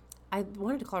 Alex. I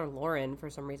wanted to call her Lauren for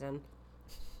some reason.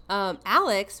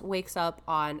 Alex wakes up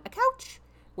on a couch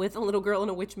with a little girl in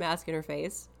a witch mask in her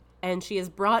face, and she has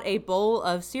brought a bowl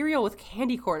of cereal with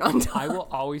candy corn on top. I will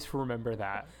always remember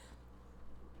that.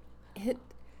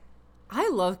 I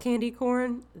love candy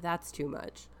corn. That's too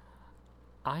much.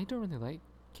 I don't really like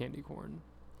candy corn.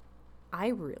 I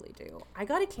really do. I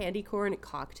got a candy corn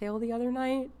cocktail the other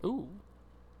night. Ooh.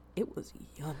 It was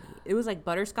yummy. It was like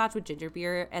butterscotch with ginger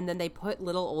beer, and then they put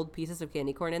little old pieces of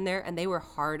candy corn in there, and they were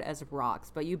hard as rocks.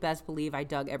 But you best believe I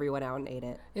dug everyone out and ate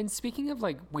it. And speaking of,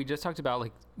 like, we just talked about,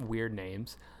 like, weird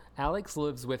names. Alex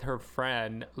lives with her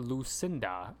friend,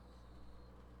 Lucinda.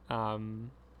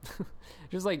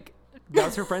 Just, like,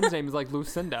 that's her friend's name is, like,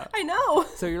 Lucinda. I know.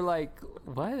 So you're like,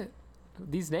 what?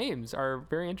 These names are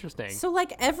very interesting. So,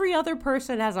 like, every other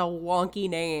person has a wonky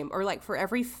name. Or, like, for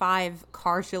every 5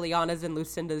 Karshilianas and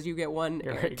Lucindas, you get one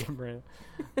Eric. Eric and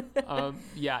Brandon.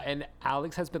 Yeah, and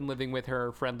Alex has been living with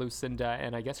her friend Lucinda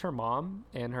and I guess her mom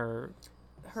and her...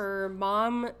 Her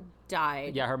mom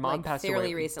died. Yeah, her mom like, passed fairly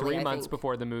away recently, 3 I months think.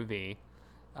 before the movie.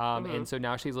 And so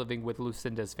now she's living with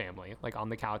Lucinda's family, like on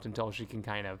the couch until she can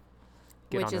kind of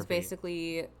get Which on her is feet.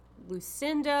 basically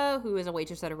Lucinda, who is a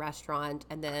waitress at a restaurant,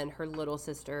 and then her little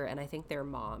sister, and I think their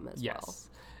mom as well. Yes.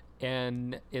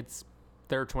 And it's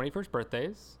their 21st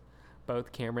birthdays.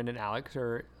 Both Cameron and Alex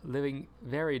are living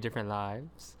very different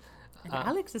lives. And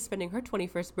Alex is spending her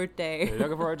 21st birthday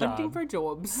Looking for a hunting job. for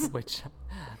jobs. Which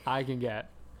I can get.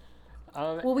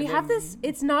 Well, we have this,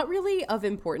 it's not really of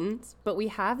importance, but we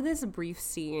have this brief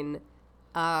scene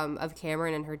of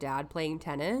Cameron and her dad playing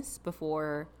tennis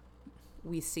before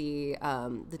we see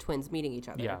the twins meeting each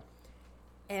other. Yeah.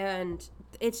 And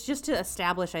it's just to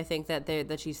establish, I think,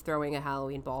 that she's throwing a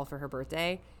Halloween ball for her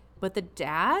birthday. But the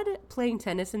dad playing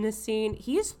tennis in this scene,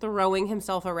 he is throwing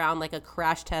himself around like a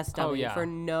crash test dummy yeah. for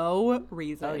no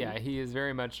reason. Oh, yeah. He is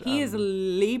very much. He is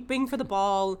leaping for the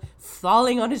ball,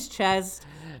 falling on his chest,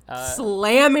 Uh,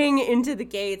 slamming into the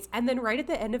gates, and then right at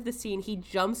the end of the scene, he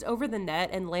jumps over the net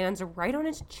and lands right on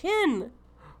his chin.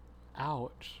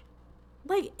 Ouch.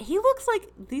 Like, he looks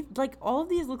like all of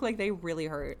these look like they really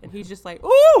hurt, and he's just like,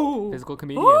 ooh, Physical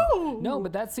comedian. ooh. No,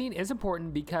 but that scene is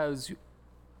important because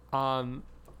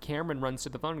Cameron runs to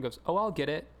the phone and goes, "Oh, I'll get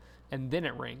it," and then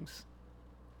it rings.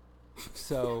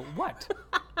 So what?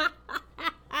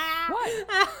 What?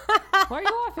 Why are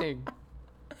you laughing?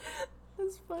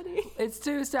 That's funny. It's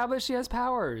to establish she has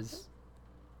powers.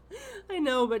 I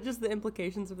know, but just the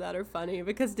implications of that are funny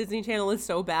because Disney Channel is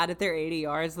so bad at their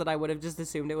ADRs that I would have just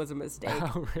assumed it was a mistake.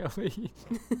 Oh, really?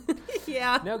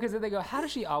 Yeah. No, because then they go, how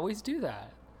does she always do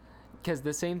that? Because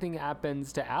the same thing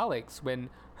happens to Alex when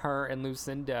her and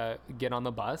Lucinda get on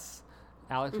the bus.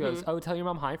 Alex goes, "Oh, tell your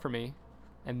mom hi for me."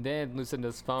 And then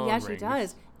Lucinda's phone Yeah, rings. she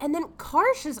does. And then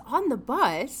Karsh is on the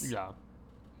bus, Yeah.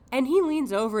 and he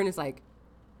leans over and is like,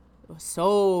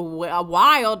 so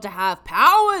wild to have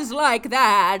powers like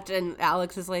that. And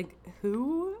Alex is like,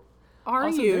 who are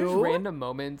Also, you? there's random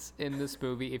moments in this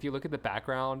movie. If you look at the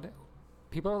background,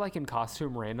 people are like in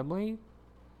costume randomly,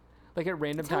 like at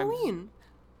random It's times. Halloween.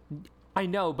 I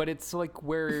know, but it's like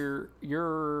where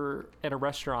you're at a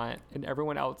restaurant and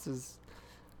everyone else is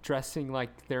dressing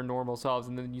like their normal selves,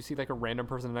 and then you see like a random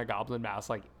person in a goblin mask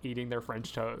like eating their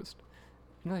French toast.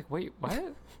 And you're like, wait,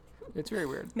 what? It's very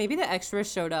weird. Maybe the extras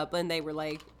showed up and they were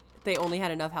like, they only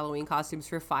had enough Halloween costumes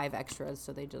for 5 extras,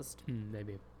 so they just,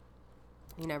 Maybe.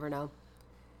 you never know.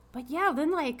 But yeah,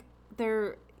 then like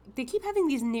they keep having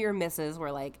these near misses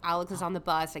where like Alex is on the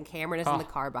bus and Cameron is in the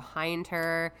car behind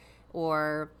her,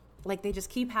 or like they just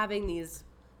keep having these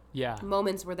Yeah.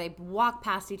 moments where they walk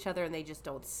past each other and they just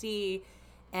don't see.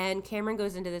 And Cameron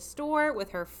goes into the store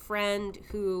with her friend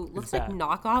who looks like that?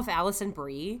 knockoff Allison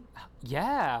Brie.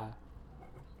 Yeah.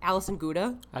 Allison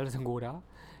Gouda. Alison Gora.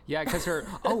 Yeah, because her.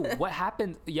 Oh, what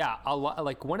happened? Yeah, a lot.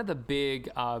 Like one of the big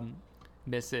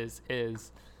misses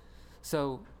is,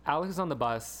 so Alex is on the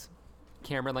bus.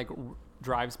 Cameron like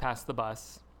drives past the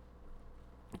bus,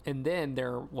 and then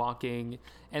they're walking,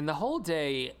 and the whole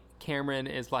day Cameron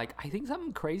is like, I think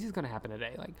something crazy is gonna happen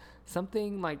today. Like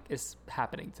something like is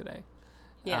happening today.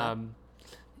 Yeah.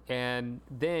 And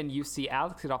then you see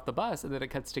Alex get off the bus, and then it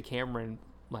cuts to Cameron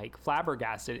like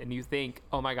flabbergasted, and you think,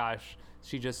 oh my gosh,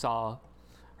 she just saw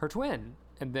her twin.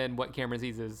 And then what Cameron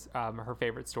sees is her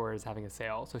favorite store is having a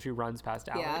sale, so she runs past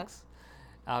Alex.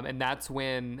 And that's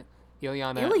when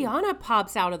Ileana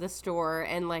pops out of the store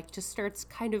and like just starts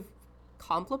kind of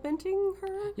complimenting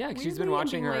her. Yeah, 'cause she's weirdly, been and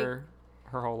watching being like,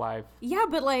 her whole life. yeah,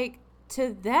 but like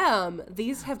to them,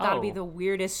 these have got to be Oh. the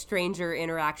weirdest stranger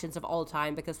interactions of all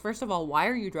time because first of all, why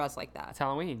are you dressed like that? It's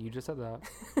Halloween. You just said that.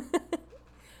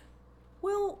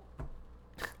 Well,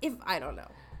 if I don't know.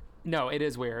 No, it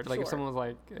is weird. Like if Sure. someone was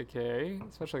like, okay,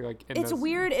 especially like in It's this-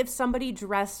 weird if somebody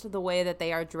dressed the way that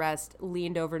they are dressed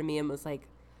leaned over to me and was like,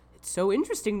 it's so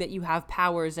interesting that you have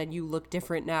powers and you look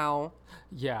different now.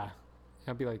 Yeah,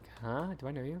 I'd be like, huh? Do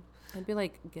I know you? I'd be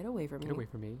like, get away from me. Get away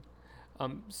from me.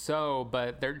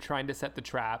 But they're trying to set the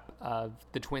trap of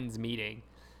the twins meeting.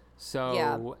 So,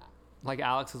 Yeah. like,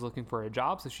 Alex is looking for a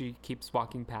job, so she keeps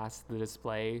walking past the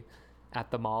display at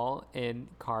the mall, and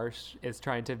Karsh is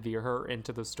trying to veer her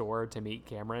into the store to meet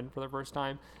Cameron for the first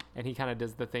time, and he kind of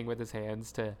does the thing with his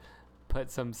hands to put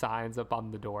some signs up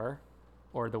on the door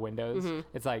or the windows.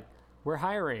 It's like, we're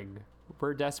hiring.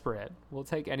 We're desperate. We'll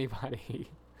take anybody.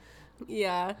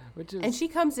 Yeah. Which is... And she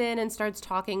comes in and starts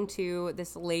talking to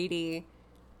this lady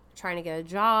trying to get a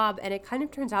job. And it kind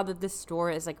of turns out that this store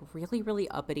is like really, really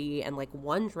uppity. And like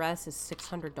one dress is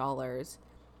 $600.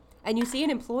 And you see an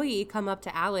employee come up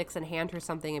to Alex and hand her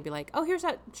something and be like, oh, here's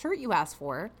that shirt you asked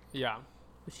for. Yeah.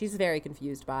 Which she's very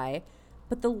confused by.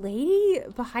 But the lady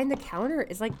behind the counter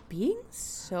is like being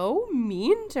so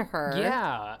mean to her.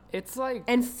 Yeah. It's like...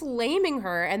 And flaming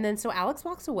her. And then so Alex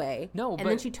walks away. No, and then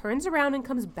but- she turns around and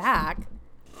comes back.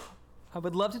 I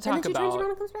would love to And talk then she turns about... around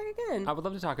and comes back again. I would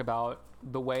love to talk about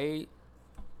the way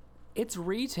it's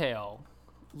retail.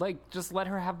 Like, just let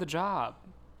her have the job.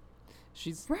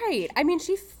 She's... Right. I mean,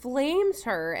 she flames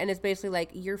her and is basically like,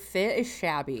 your fit is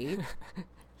shabby. Get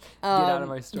out of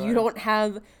my store. You don't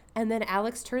have... And then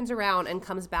Alex turns around and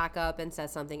comes back up and says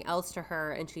something else to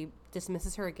her, and she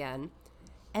dismisses her again.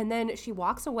 And then she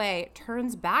walks away,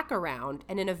 turns back around,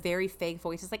 and in a very fake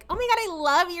voice is like, oh my God, I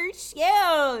love your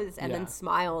shoes! And Yeah. then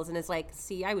smiles and is like,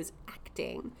 see, I was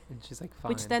acting. And she's like, fine.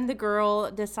 Which then the girl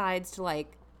decides to,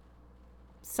 like,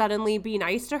 suddenly be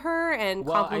nice to her and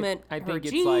Well, compliment I her think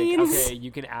it's jeans. like, okay,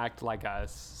 you can act like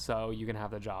us, so you can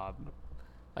have the job.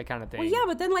 Like, kind of thing. Well, yeah,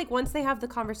 but then, like, once they have the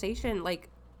conversation, like,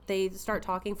 they start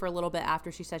talking for a little bit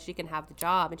after she says she can have the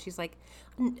job. And she's like,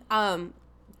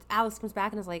 Alex comes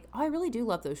back and is like, oh, I really do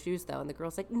love those shoes, though. And the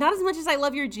girl's like, not as much as I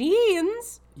love your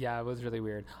jeans. Yeah, it was really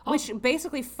weird. Which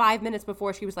basically 5 minutes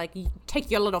before she was like, take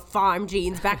your little farm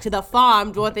jeans back to the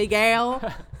farm, Dorothy Gale.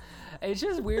 It's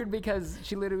just weird because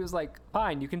she literally was like,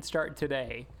 fine, you can start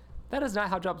today. That is not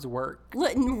how jobs work.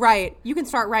 Right. You can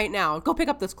start right now. Go pick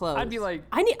up those clothes. I'd be like...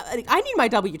 I need my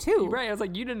W-2. Right, I was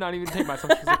like, you did not even take my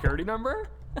social security number?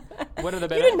 What are the You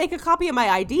benefits? didn't make a copy of my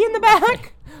ID in the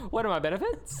back? What are my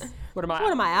benefits? What are my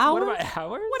What are my hours? What are my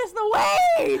hours? What is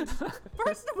the wage?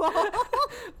 First of all.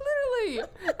 Literally,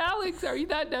 Alex, are you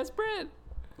that desperate?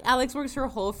 Alex works her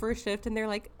whole first shift and they're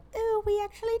like, oh, we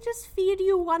actually just feed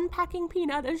you one packing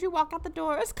peanut as you walk out the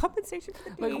door as compensation for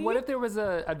the day. Like, what if there was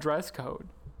a dress code?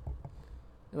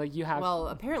 Like, you have... Well,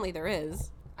 apparently there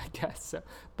is. I guess so.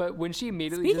 But when she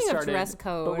immediately Speaking just of started... dress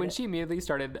But when code- she immediately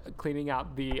started cleaning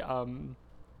out the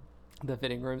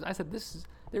fitting rooms, I said, this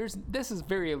This is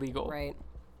very illegal. Right.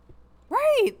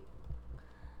 Right.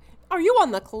 Are you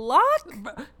on the clock?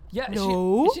 Yeah,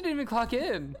 No. she didn't even clock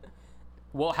in.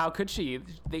 Well, how could she?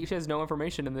 She has no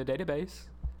information in the database.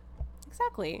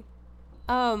 Exactly.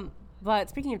 But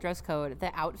speaking of dress code,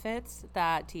 the outfits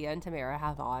that Tia and Tamara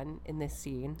have on in this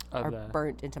scene are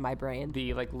burnt into my brain.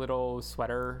 The like little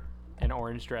sweater and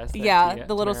orange dress. Yeah,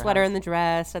 the little Tamara sweater has. and the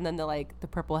dress, and then the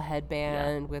purple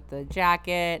headband with the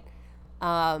jacket.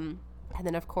 And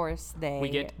then of course We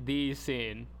get the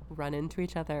scene. run into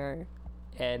each other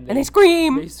And and they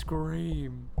scream. They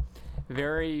scream.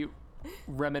 Very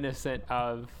reminiscent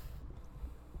of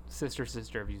Sister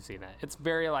Sister, if you've seen that. It's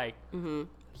very like,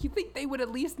 you think they would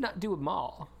at least not do a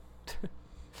mall.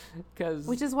 Because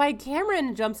Which is why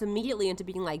Cameron jumps immediately into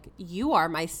being like, "You are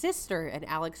my sister," and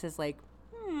Alex is like,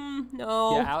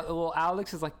 "No." yeah,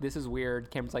 Alex is like, this is weird.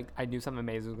 Cameron's like, I knew something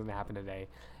amazing was going to happen today.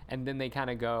 And then they kind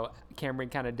of go, Cameron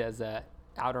kind of does a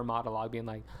outer monologue being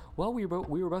like, well, we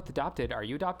were both adopted. Are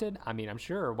you adopted? I mean, I'm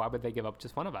sure. Why would they give up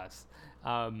just one of us?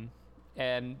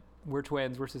 And we're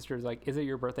twins. We're sisters. Like, is it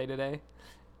your birthday today?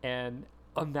 And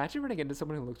imagine running into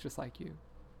someone who looks just like you.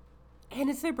 And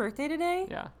it's their birthday today?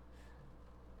 Yeah.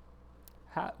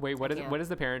 Wait, what does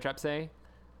the Parent Trap say?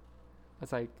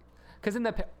 It's like, because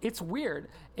it's weird.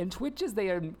 In Twitches,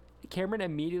 Cameron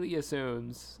immediately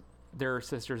assumes they're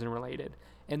sisters and related.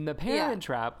 In the Parent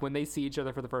Trap, when they see each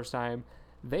other for the first time,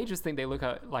 they just think they look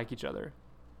like each other.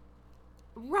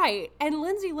 Right. And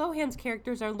Lindsay Lohan's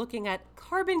characters are looking at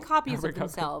carbon copies of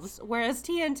themselves, whereas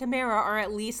Tia and Tamara are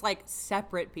at least like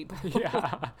separate people.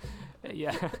 Yeah.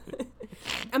 Yeah.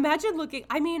 Imagine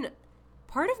I mean,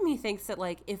 part of me thinks that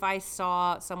like if I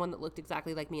saw someone that looked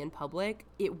exactly like me in public,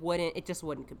 it just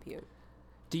wouldn't compute.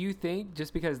 Do you think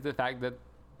just because the fact that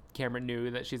Cameron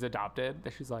knew that she's adopted,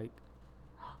 that she's like,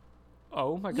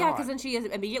 oh my God. Yeah, because then she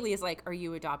immediately is like, are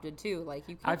you adopted too? Like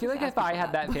you. I feel like if I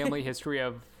had that family history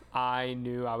of I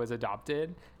knew I was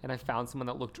adopted and I found someone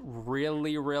that looked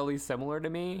really, really similar to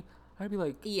me, I'd be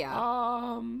like,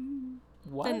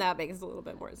 what? Then that makes a little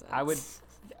bit more sense. I would,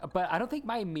 but I don't think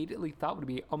my immediately thought would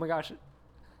be, oh my gosh,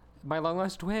 my long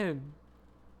lost twin.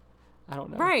 I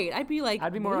don't know. Right. I'd be like,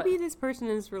 more maybe this person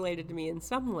is related to me in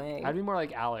some way. I'd be more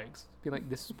like Alex. Be like,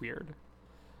 this is weird.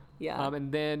 Yeah. And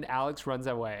then Alex runs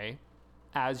away,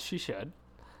 as she should.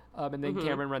 And then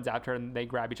Cameron runs after her, and they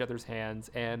grab each other's hands,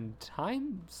 and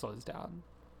time slows down.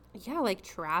 Yeah, like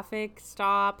traffic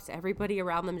stops. Everybody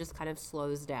around them just kind of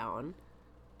slows down.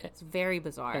 It's very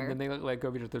bizarre. And then they let go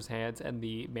of each other's hands, and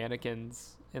the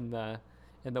mannequins in the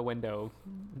window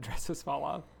dresses fall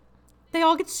off. They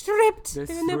all get stripped. They're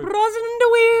They're in their stripped. bras and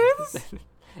underwears.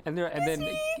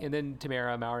 and then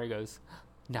Tamara Mowry goes,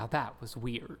 now that was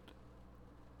weird.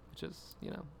 Which is,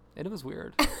 it was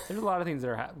weird. There's a lot of things that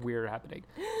are weird happening,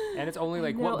 and it's only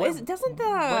like what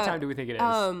time do we think it is?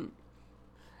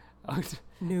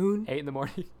 Noon. 8 a.m.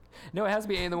 No, it has to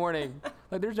be 8 a.m.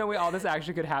 Like, there's no way all this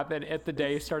action could happen if the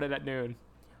day started at noon.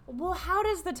 Well, how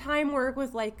does the time work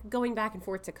with like going back and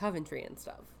forth to Coventry and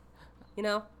stuff?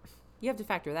 You have to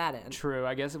factor that in. True.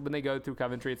 I guess when they go through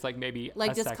Coventry, it's like maybe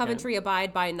like, a does second. Coventry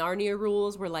abide by Narnia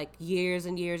rules where like years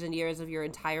and years and years of your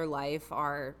entire life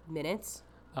are minutes?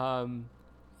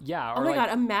 Yeah. Oh my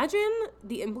God, imagine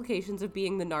the implications of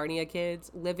being the Narnia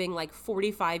kids, living like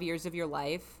 45 years of your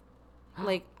life,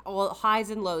 like all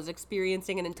highs and lows,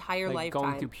 experiencing an entire like lifetime.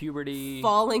 going through puberty.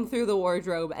 Falling through the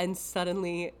wardrobe, and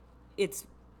suddenly it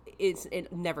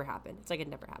never happened. It's like it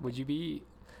never happened. Would you be...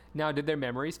 Now, did their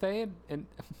memories fade? And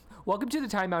welcome to the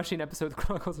Time Machine episode of the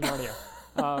Chronicles of Narnia.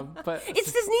 But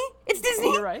It's Disney! It's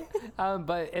Disney! You're right.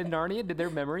 But in Narnia, did their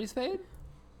memories fade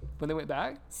when they went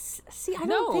back? See, I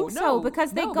don't think so,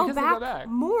 because they go back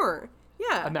more.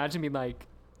 Yeah. Imagine being like,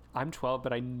 I'm 12,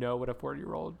 but I know what a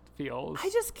 40-year-old feels. I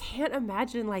just can't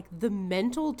imagine, like, the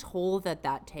mental toll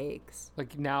that takes.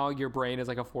 Like, now your brain is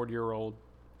like a 40-year-old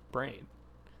brain.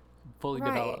 Fully Right.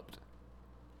 developed.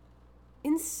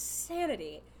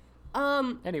 Insanity.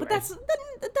 Anyway. But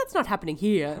that's not happening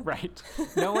here. Right.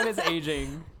 No one is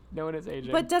aging. No one is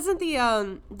aging. But doesn't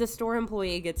the store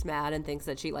employee gets mad and thinks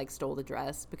that she like stole the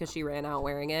dress because she ran out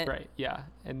wearing it? Right. Yeah.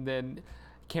 And then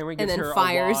Cameron gives then her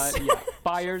fires. a wad. Yeah.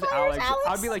 Fires Alex. Alex.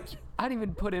 I'd be like, I didn't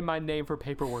even put in my name for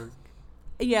paperwork.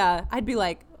 Yeah, I'd be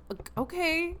like,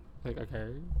 okay, Like, okay.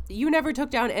 you never took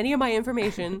down any of my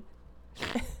information.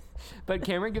 But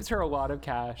Cameron gives her a lot of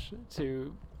cash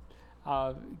to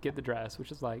get the dress,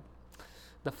 which is like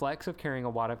the flex of carrying a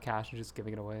wad of cash and just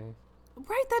giving it away.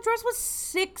 Right, that dress was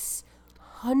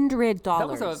 $600. That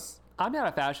was I'm not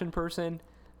a fashion person,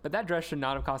 but that dress should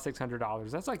not have cost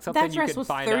 $600. That's like something that dress you could was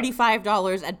find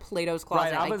 $35 at Plato's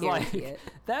Closet. Right, I was guarantee like, it.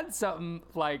 that's something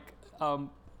like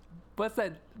what's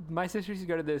that? My sister used to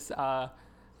go to this Club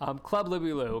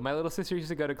Lubulu. My little sister used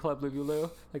to go to Club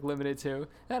Lubulu, like limited to.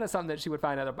 That is something that she would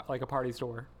find at a party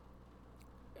store.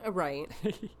 Right.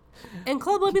 And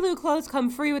Club Libby clothes come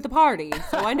free with the party,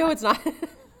 so I know it's not.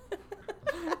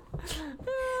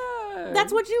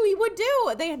 That's what you would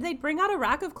do. They'd bring out a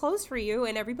rack of clothes for you,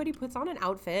 and everybody puts on an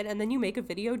outfit, and then you make a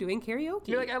video doing karaoke.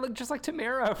 You're like, I look just like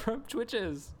Tamara from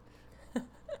Twitches.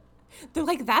 They're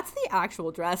like, that's the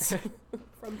actual dress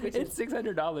from Twitches. It's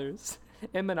 $600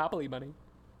 in Monopoly money.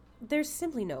 There's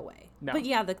simply no way. No. But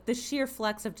yeah, the sheer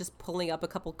flex of just pulling up a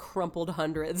couple crumpled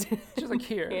hundreds. Just like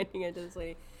here. Handing it to this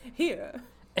lady. Here.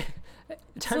 Time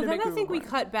So to then make I think we more.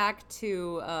 cut back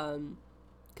to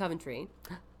Coventry,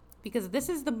 because this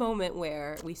is the moment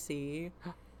where we see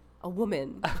a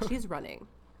woman. She's running,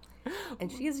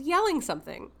 and she is yelling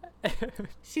something.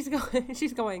 She's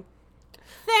going,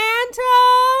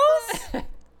 Thantos!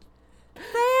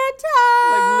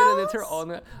 Thantos! Like literally, that's her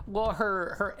only. Well,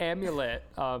 her amulet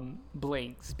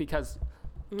blinks because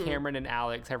Cameron and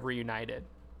Alex have reunited.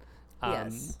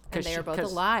 Yes, and they are both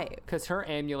alive. Because her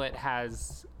amulet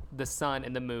has the sun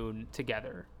and the moon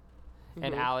together,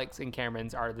 and Alex and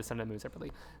Cameron's are the sun and moon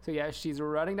separately. So yeah, she's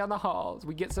running down the halls.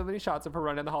 We get so many shots of her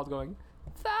running down the halls, going,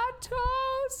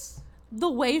 "Thantos!"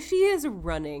 The way she is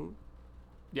running,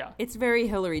 Yeah. it's very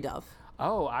Hilary Duff.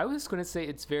 Oh, I was going to say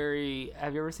it's very...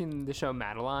 Have you ever seen the show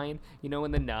Madeline? You know when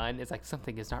the nun is like,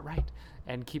 something is not right,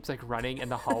 and keeps like running,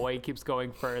 and the hallway keeps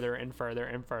going further and further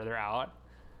and further out?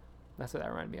 That's what that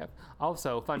reminded me of.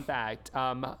 Also, fun fact,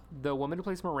 the woman who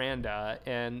plays Miranda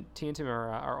and Tia and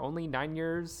Tamara are only 9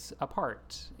 years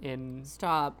apart in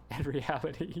Stop.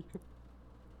 reality.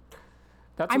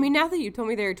 That's I mean, now that you told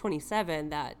me they were 27,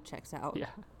 that checks out. yeah.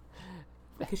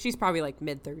 Because she's probably like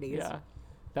mid-30s. Yeah.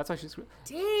 That's why she's...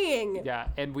 Dang. Yeah,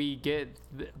 and we get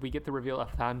the reveal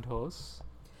of Thantos.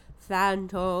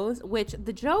 Thantos, which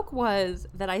the joke was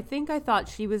that I think I thought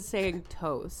she was saying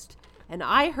toast, and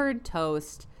I heard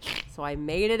toast, so I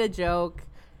made it a joke.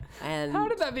 And How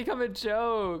did that become a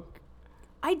joke?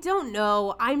 I don't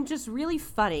know. I'm just really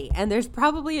funny, and there's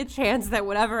probably a chance that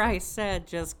whatever I said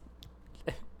just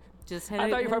hit. I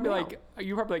thought hit you were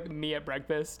probably like me at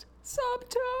breakfast. Sup,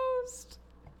 toast.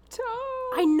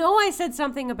 I know I said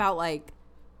something about like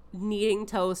needing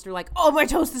toast or like, oh, my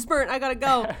toast is burnt, I gotta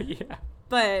go. Yeah.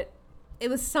 But it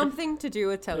was something to do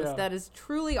with toast. Yeah. That is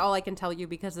truly all I can tell you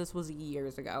because this was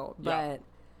years ago. Yeah.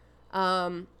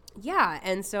 But yeah,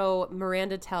 and so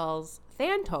Miranda tells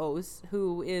Thantos,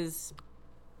 who is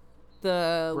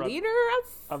the leader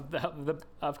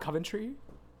of Coventry.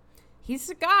 he's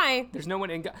the guy. There's no one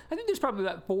in. I think there's probably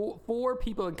about four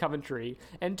people in Coventry,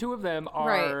 and two of them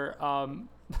are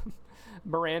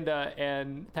Miranda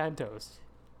and Thantos.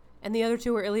 And the other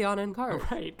two are Ileana and Card.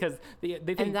 Right, because they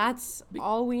think, And that's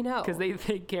all we know. because they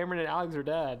think Cameron and Alex are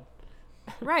dead.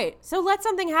 Right. So let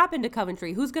something happen to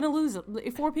Coventry. Who's going to lose?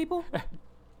 4 people?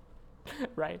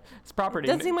 Right, it's property.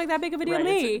 Doesn't seem like that big of a deal Right, to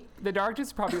me. the director's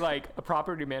is probably like a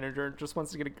property manager just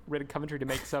wants to get rid of Coventry to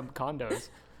make some condos.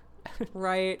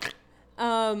 Right.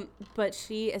 But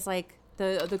she is like,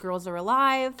 the girls are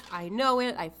alive. I know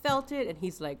it. I felt it. And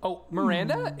he's like, Oh,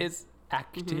 Miranda is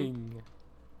acting.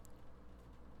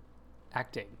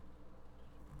 Acting.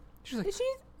 She's like, is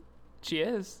she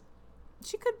is.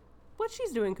 she could, what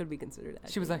she's doing could be considered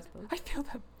acting. She was like, suppose. I feel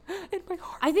them in my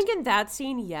heart. I think in that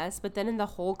scene, yes. But then in the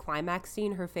whole climax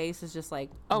scene, her face is just like,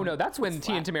 Oh no, that's when Tia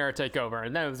flat. and Tamara take over,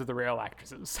 and those are the real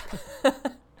actresses.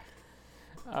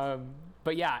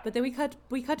 But yeah, but then we cut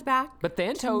back. but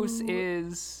Thantos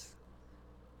is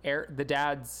the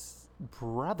dad's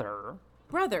brother.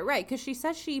 Brother, right. Because she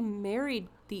says she married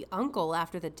the uncle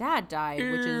after the dad died,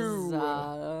 which is,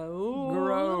 Ew.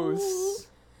 Gross.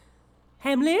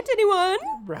 Hamlet, anyone?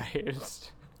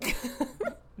 Right.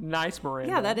 Nice,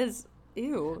 Miranda. Yeah, that is,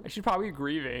 ew. She's probably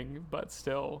grieving, but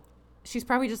still. She's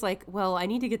probably just like, well, I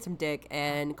need to get some dick,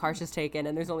 and Karsh is taken,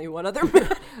 and there's only one other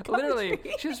man. Literally,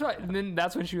 she was right. And then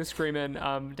that's when she was screaming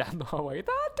down the hallway,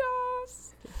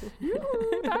 Thantos!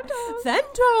 Yoo-hoo, Thantos!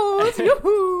 Thantos!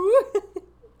 Yoo-hoo!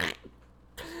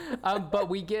 But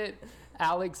we get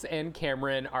Alex and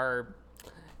Cameron are...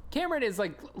 Cameron is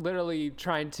like literally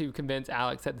trying to convince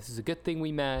Alex that this is a good thing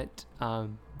we met.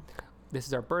 This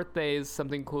is our birthdays.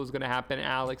 Something cool is going to happen.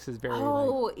 Alex is very like...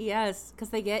 Oh, yes, because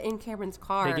they get in Cameron's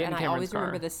car, They get in and I Cameron's always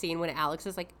remember car. the scene when Alex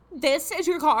is like, this is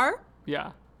your car?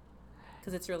 Yeah.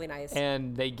 Because it's really nice.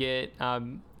 And they get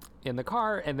in the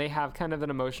car, and they have kind of an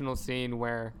emotional scene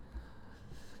where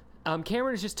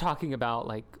Cameron is just talking about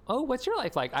like, oh, what's your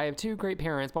life like? I have 2 great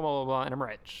parents, blah, blah, blah, blah, and I'm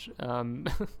rich.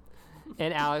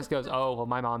 And Alex goes, oh, well,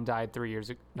 my mom died 3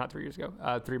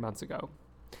 months ago.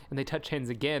 And they touch hands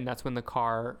again. That's when the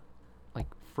car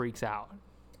freaks out.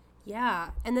 Yeah,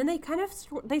 and then they kind of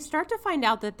they start to find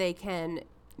out that they can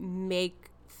make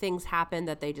things happen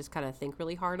that they just kind of think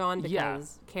really hard on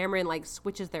because Cameron like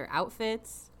switches their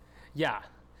outfits. Yeah.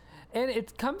 And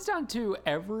it comes down to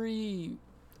every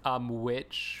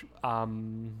witch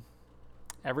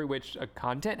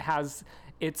content has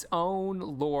its own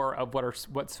lore of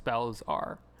what spells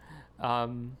are.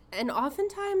 And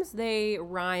oftentimes they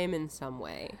rhyme in some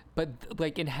way. But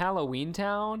like in Halloween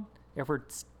Town, if we're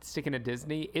sticking to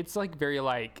Disney, it's like very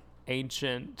like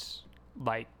ancient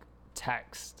like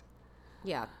text.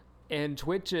 Yeah. And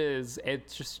Twitches,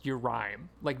 it's just your rhyme.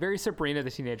 Like very Sabrina the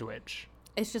Teenage Witch.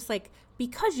 It's just like,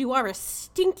 because you are a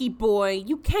stinky boy,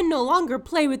 you can no longer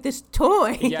play with this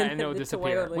toy. Yeah, and it'll The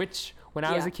disappear. toy will, like- Which, when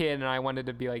I was a kid and I wanted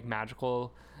to be like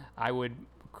magical, I would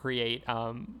create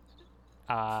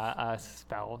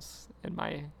spells in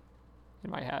my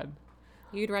head.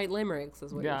 You'd write limericks,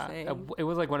 is what you're saying. It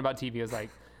was like one about TV. It was like,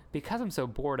 because I'm so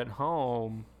bored at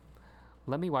home,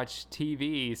 let me watch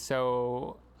TV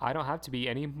so I don't have to be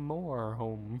any more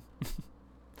home.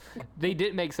 They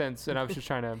didn't make sense, and I was just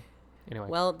trying to. Anyway.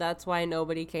 Well, that's why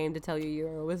nobody came to tell you you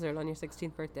were a wizard on your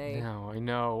 16th birthday. No, I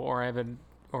know. Or I have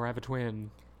a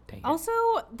twin. Dang it. Also,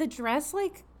 the dress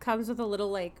like comes with a little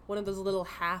like one of those little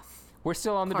half We're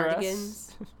still on the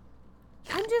cardigans. dress.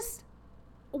 I'm just,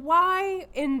 why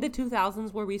in the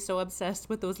 2000s were we so obsessed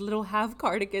with those little half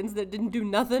cardigans that didn't do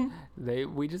nothing?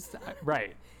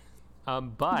 Right.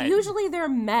 But Usually they're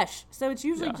mesh, so it's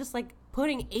usually Yeah. just like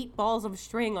putting 8 balls of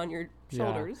string on your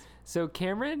shoulders. Yeah. So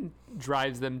Cameron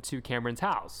drives them to Cameron's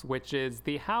house, which is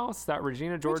the house that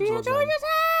Regina George lives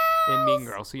in Mean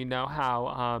Girls. So you know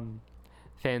how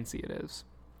fancy it is.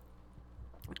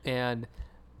 And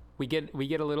we get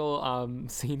a little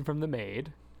scene from the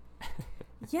maid.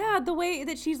 Yeah, the way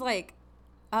that she's like,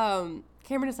 Cameron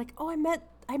is like, oh, I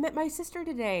met my sister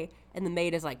today. And the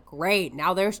maid is like, great,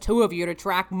 now there's 2 of you to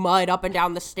track mud up and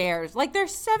down the stairs. Like, they're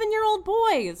 7-year-old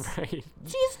boys. Right.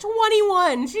 She's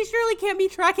 21. She surely can't be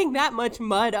tracking that much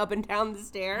mud up and down the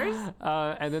stairs.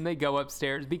 And then they go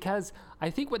upstairs because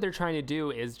I think what they're trying to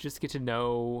do is just get to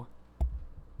know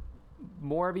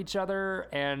more of each other,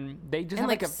 and they just And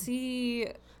have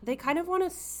they kind of want to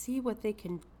see what they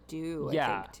can do,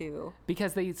 I think, too.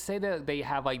 Because they say that they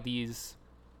have like these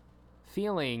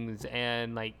feelings,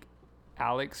 and like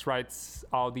Alex writes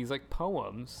all these like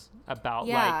poems about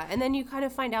and then you kind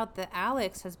of find out that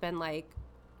Alex has been like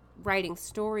writing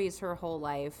stories her whole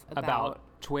life about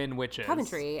twin witches,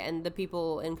 Coventry and the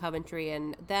people in Coventry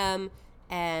and them,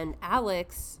 and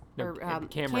Alex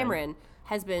Cameron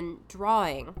has been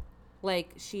drawing,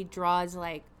 like she draws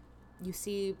like, you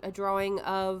see a drawing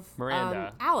of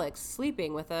Miranda. Alex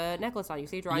sleeping with a necklace on. You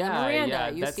see a drawing of Yeah, Miranda. yeah,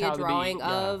 You that's see a how the drawing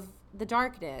of the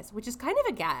darkness, which is kind of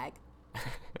a gag.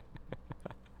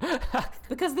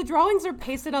 Because the drawings are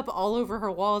pasted up all over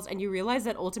her walls, and you realize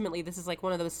that ultimately this is like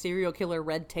one of those serial killer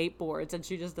red tape boards, and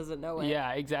she just doesn't know it.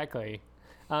 Yeah, exactly.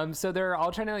 So they're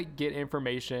all trying to like get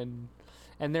information,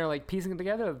 and they're like piecing it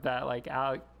together that like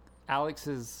Alex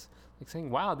is like saying,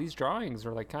 wow, these drawings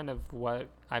are like kind of what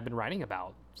I've been writing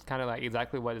about. It's kind of like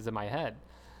exactly what is in my head.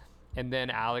 And then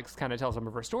Alex kind of tells some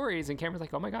of her stories, and Cameron's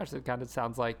like, oh my gosh, that kind of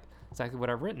sounds like exactly what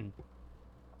I've written.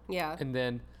 Yeah. And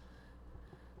then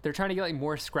they're trying to get like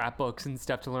more scrapbooks and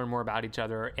stuff to learn more about each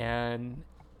other. And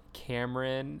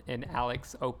Cameron and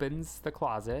Alex opens the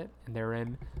closet, and they're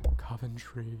in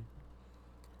Coventry.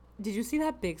 Did you see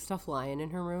that big stuffed lion in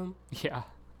her room? Yeah.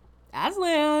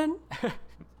 Aslan!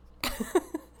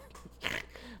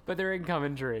 But they're in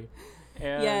Coventry.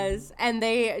 And Yes, and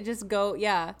they just go,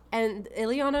 yeah. And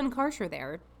Ileana and Karsh are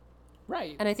there.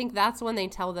 Right. And I think that's when they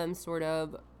tell them sort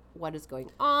of what is going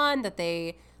on, that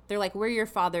they're like, we're your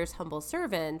father's humble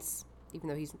servants, even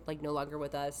though he's like no longer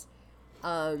with us.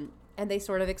 And they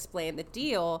sort of explain the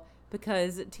deal,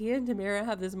 because Tia and Tamara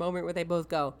have this moment where they both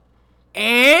go,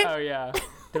 eh? Oh, yeah.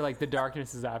 They're like, the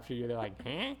darkness is after you. They're like,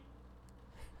 eh?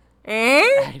 Eh?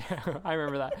 I know. I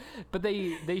remember that. But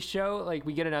they show, like,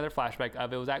 we get another flashback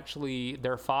of it was actually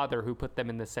their father who put them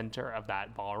in the center of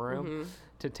that ballroom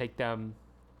to take them,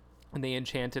 and they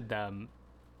enchanted them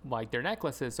like their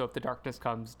necklaces. So if the darkness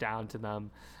comes down to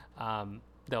them,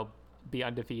 they'll be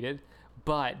undefeated.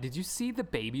 But did you see the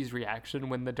baby's reaction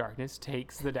when the darkness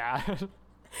takes the dad?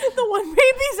 The one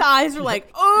baby's eyes are like,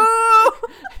 oh!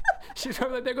 She's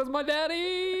probably like, there goes my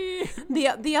daddy.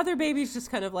 The other baby's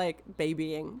just kind of like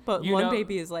babying, but You one know-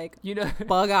 baby is like, You know,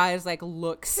 bug eyes, like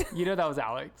looks. you know that was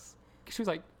Alex. She was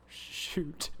like,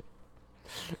 shoot.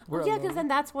 We're Yeah, alone. because then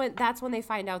that's when they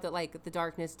find out that like the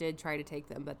darkness did try to take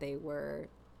them, but they were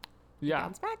Yeah,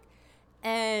 bounced back,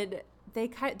 and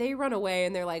they run away,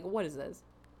 and they're like, "What is this?"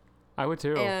 I would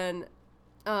too. And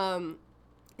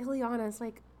Ileana's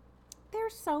like, they're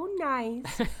so nice.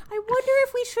 I wonder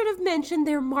if we should have mentioned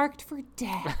they're marked for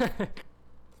death.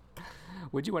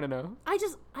 Would you want to know? I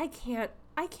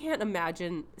can't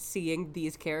imagine seeing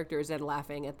these characters and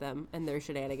laughing at them and their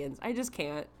shenanigans. I just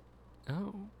can't.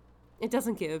 Oh. It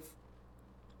doesn't give.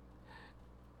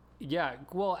 Yeah,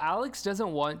 well, Alex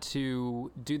doesn't want to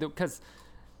do because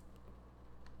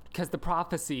the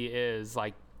prophecy is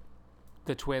like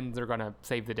the twins are gonna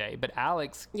save the day, but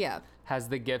Alex has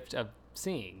the gift of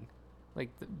seeing like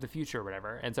the future or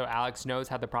whatever, and so Alex knows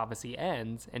how the prophecy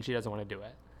ends, and she doesn't want to do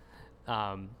it.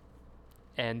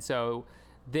 And so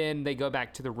then they go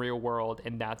back to the real world,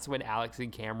 and that's when Alex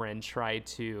and Cameron try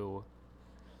to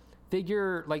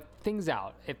figure like things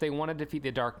out if they want to defeat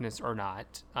the darkness or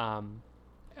not.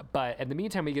 But in the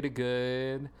meantime, we get a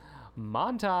good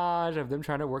montage of them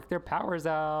trying to work their powers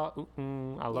out.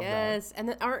 I love that. Yes, and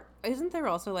then isn't there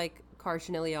also like Karsh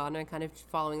and Ileana kind of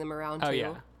following them around too? Oh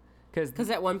yeah, because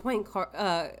at one point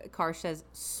Karsh says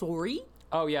sorry.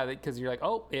 Oh yeah, because you're like,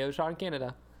 oh, it was shot in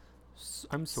Canada.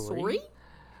 I'm sorry.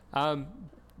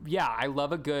 Yeah, I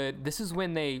love a good. This is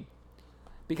when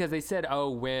because they said, oh,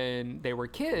 when they were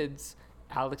kids,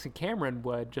 Alex and Cameron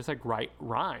would just like write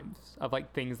rhymes of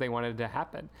like things they wanted to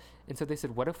happen. And so they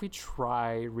said, what if we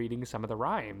try reading some of the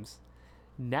rhymes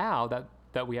now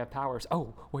that we have powers?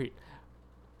 Oh, wait,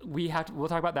 we'll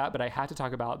talk about that, but I had to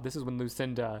talk about, this is when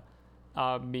Lucinda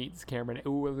meets Cameron.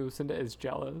 Ooh, Lucinda is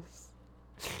jealous.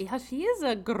 Yeah, she is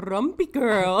a grumpy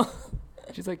girl.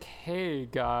 She's like, hey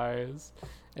guys.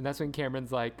 And that's when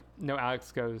Cameron's like, no,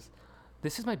 Alex goes,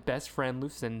 this is my best friend,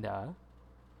 Lucinda.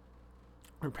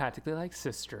 We're practically like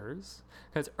sisters.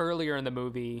 Because earlier in the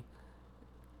movie,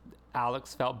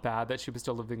 Alex felt bad that she was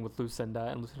still living with Lucinda,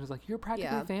 and Lucinda was like, you're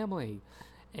practically family.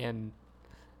 And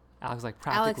Alex like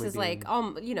practically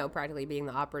practically being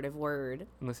the operative word.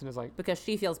 And Lucinda's like, because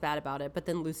she feels bad about it, but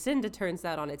then Lucinda turns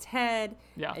that on its head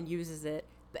and uses it.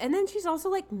 And then she's also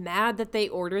like mad that they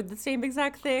ordered the same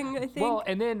exact thing, I think. Well,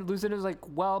 and then Lucinda's like,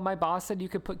 well, my boss said you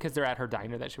could because they're at her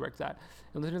diner that she works at.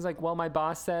 And Lucinda's like, well, my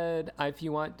boss said if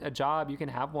you want a job, you can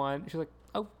have one. She's like,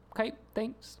 oh, okay,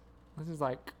 thanks. Lucinda's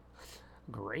like,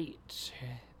 great.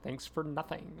 Thanks for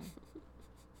nothing.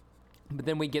 But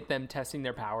then we get them testing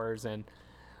their powers, and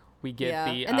we get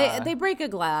and they break a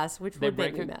glass, which would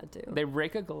make me mad too. They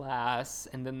break a glass,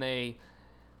 and then they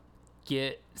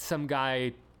get some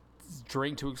guy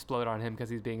drink to explode on him because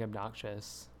he's being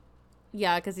obnoxious.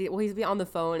 Yeah, because he's on the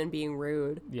phone and being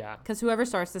rude. Yeah. Because whoever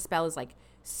starts the spell is like,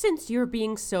 since you're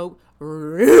being so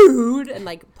rude, and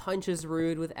like punches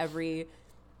Rude with every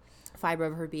fiber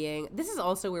of her being. This is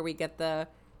also where we get the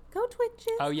go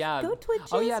Twitches. Oh yeah. Go Twitches.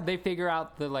 Oh yeah. They figure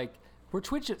out the like, we're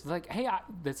Twitches. Like, hey,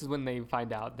 this is when they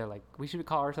find out they're like, we should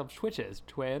call ourselves Twitches.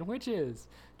 Twin witches.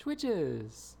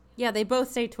 Twitches. Yeah, they both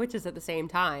say Twitches at the same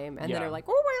time, and then are like,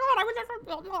 "Oh my god, I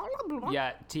was just."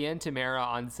 Yeah, Tia and Tamara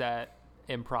on set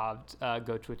improv'd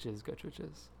 "Go Twitches, Go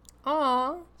Twitches."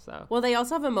 Aw. So. Well, they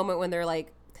also have a moment when they're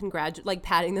like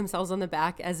patting themselves on the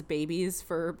back as babies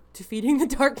for defeating the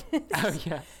darkness. Oh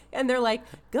yeah. And they're like,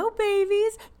 "Go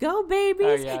babies, go babies!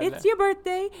 Oh, yeah, it's your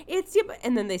birthday! It's your..."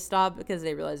 And then they stop because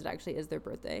they realize it actually is their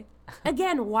birthday.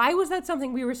 Again, why was that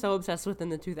something we were so obsessed with in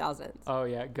the 2000s? Oh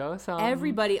yeah, go some.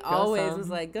 Everybody go always some. was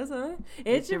like, "Go some!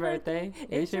 It's your birthday!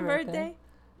 It's your birthday!"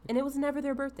 And it was never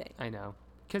their birthday. I know,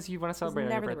 because you want to celebrate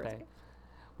on your birthday.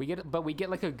 We get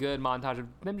like a good montage of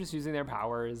them just using their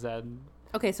powers and.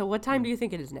 Okay, so what time do you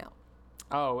think it is now?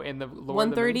 Oh, in the lore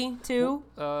 1:30, 2?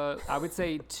 I would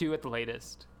say 2 at the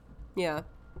latest. Yeah.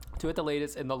 2 at the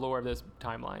latest in the lore of this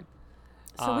timeline.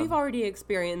 So we've already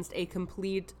experienced a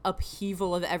complete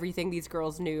upheaval of everything these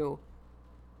girls knew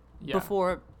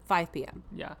before 5 p.m.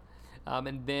 Yeah.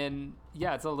 And then,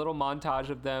 it's a little montage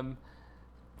of them.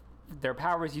 Their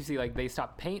powers, you see, like, they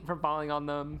stop paint from falling on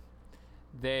them.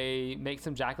 They make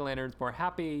some jack-o'-lanterns more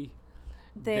happy.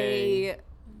 They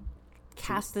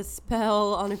cast a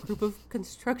spell on a group of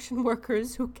construction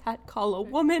workers who catcall a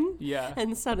woman. Yeah.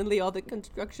 And suddenly all the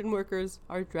construction workers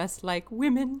are dressed like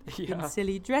women in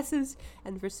silly dresses.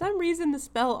 And for some reason, the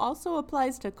spell also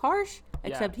applies to Karsh,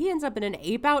 except he ends up in an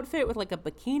ape outfit with like a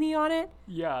bikini on it.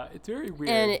 Yeah, it's very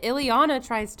weird. And Ileana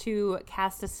tries to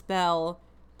cast a spell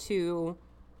to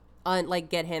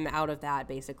get him out of that,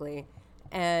 basically.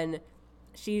 And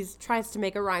she tries to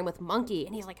make a rhyme with monkey.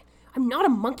 And he's like, I'm not a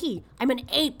monkey. I'm an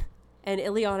ape. And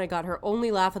Ileana got her only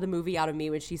laugh of the movie out of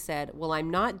me when she said, well, I'm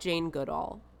not Jane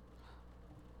Goodall.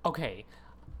 Okay.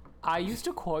 I used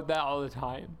to quote that all the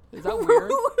time. Is that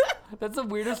weird? That's the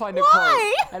weirdest line to quote.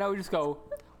 And I would just go,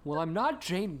 well, I'm not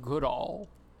Jane Goodall.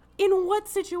 In what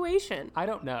situation? I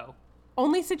don't know.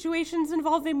 only situations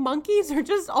involving monkeys or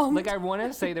just all Like, I want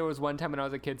to say there was one time when I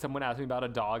was a kid, someone asked me about a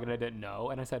dog and I didn't know.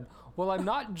 And I said, well, I'm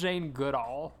not Jane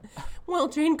Goodall. Well,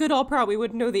 Jane Goodall probably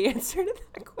wouldn't know the answer to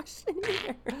that question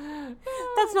either.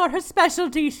 That's not her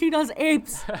specialty. She does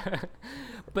apes.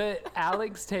 But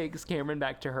Alex takes Cameron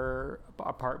back to her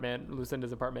apartment,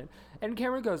 Lucinda's apartment. And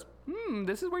Cameron goes,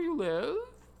 this is where you live?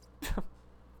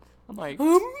 I'm like,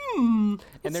 and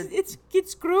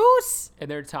it's gross. and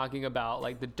they're talking about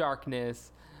like the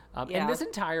darkness, Yeah. and this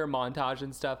entire montage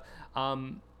and stuff.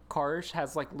 Karsh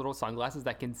has like little sunglasses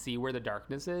that can see where the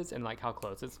darkness is and like how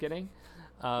close it's getting.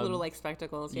 Little like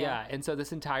spectacles. Yeah, and so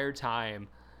this entire time,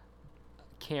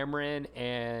 Cameron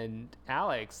and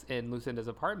Alex in Lucinda's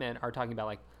apartment are talking about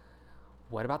like,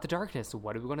 what about the darkness?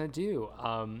 What are we gonna do?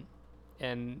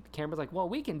 And Cameron's like, well,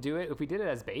 we can do it. If we did it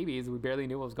as babies, we barely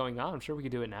knew what was going on. I'm sure we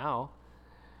could do it now.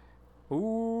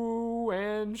 Ooh,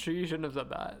 and she shouldn't have said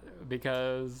that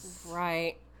because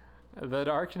Right. the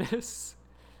darkness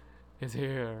is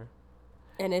here.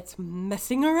 And it's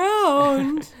messing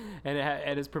around. And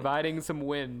it is providing some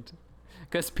wind.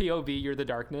 Because POV, you're the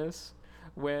darkness.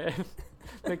 When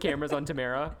the camera's on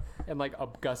Tamara and like a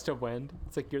gust of wind,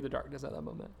 it's like you're the darkness at that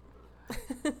moment.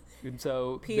 And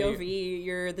so POV,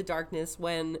 you're the darkness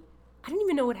when I don't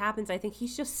even know what happens. I think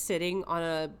he's just sitting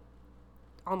on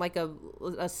like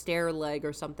a stair leg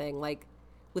or something, like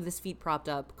with his feet propped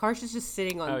up. Karsh is just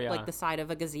sitting on like the side of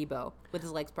a gazebo with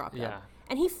his legs propped up.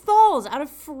 And he falls out of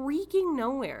freaking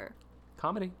nowhere.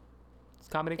 Comedy. It's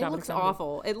comedy. It looks comedy.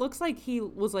 awful. It looks like he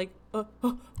was like,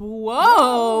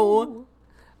 whoa.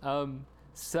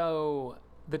 So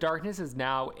the darkness is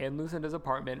now in Lucinda's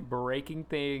apartment, breaking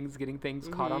things, getting things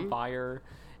caught on fire,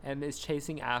 and is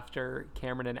chasing after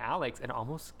Cameron and Alex, and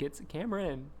almost gets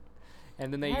Cameron.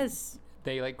 And then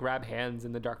they like grab hands,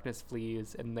 and the darkness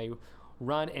flees, and they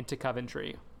run into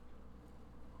Coventry.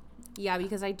 Yeah,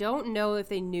 because I don't know if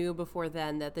they knew before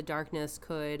then that the darkness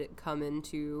could come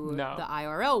into the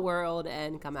IRL world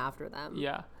and come after them.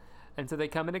 Yeah. And so they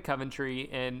come into Coventry,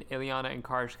 and Ileana and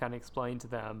Karsh kind of explain to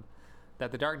them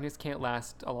that the darkness can't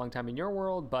last a long time in your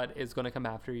world, but is going to come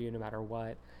after you no matter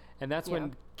what. And that's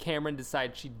when Cameron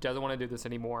decides she doesn't want to do this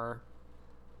anymore.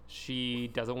 She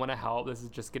doesn't want to help. This is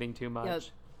just getting too much. Yep.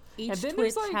 Each And then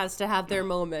Twitch there's, like- has to have their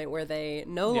moment where they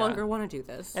no longer want to do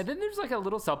this. And then there's like a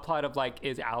little subplot of like,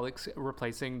 is Alex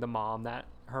replacing her mom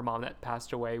that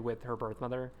passed away with her birth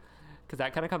mother? Because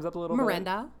that kind of comes up a little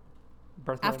Miranda,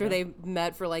 bit. after they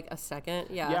met for like a second.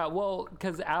 Yeah. Yeah, well,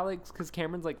 because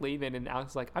Cameron's like leaving, and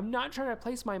Alex is like, I'm not trying to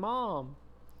replace my mom.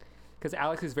 Because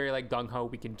Alex is very like gung-ho,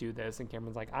 we can do this. And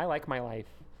Cameron's like, I like my life.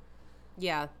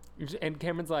 Yeah. And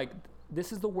Cameron's like,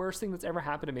 this is the worst thing that's ever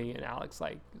happened to me. And Alex is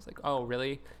like, oh,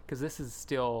 really? Because this is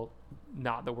still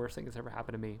not the worst thing that's ever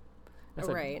happened to me. That's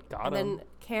Right. Like, got and him. then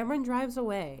Cameron drives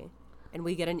away. And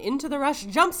we get an Into the Rush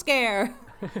jump scare.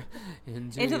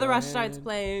 Into the Rush starts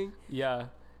playing. Yeah.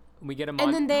 We get him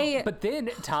And then But then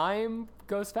time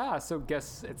goes fast. So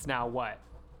guess it's now what?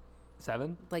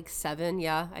 7? Like 7,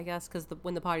 yeah, I guess, because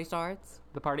when the party starts.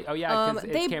 The party? Oh, yeah, because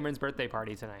they- it's Cameron's birthday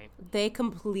party tonight. They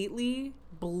completely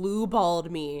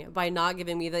blue-balled me by not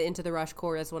giving me the Into the Rush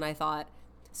chorus when I thought.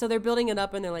 So they're building it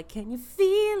up and they're like, can you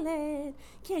feel it?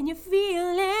 Can you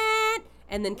feel it?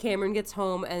 And then Cameron gets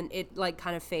home and it like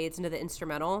kind of fades into the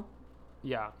instrumental.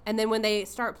 Yeah. And then when they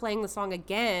start playing the song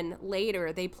again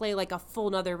later, they play like a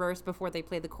full nother verse before they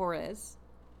play the chorus.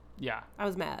 Yeah. I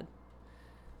was mad.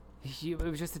 It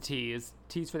was just a tease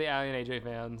for the Allie and AJ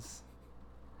fans.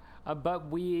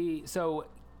 So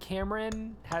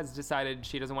Cameron has decided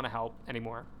she doesn't want to help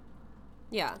anymore.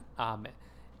 Yeah.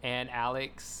 And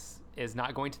Alex is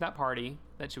not going to that party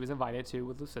that she was invited to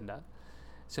with Lucinda.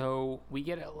 So we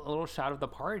get a little shot of the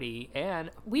party, and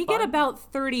We get about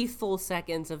 30 full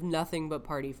seconds of nothing but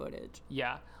party footage.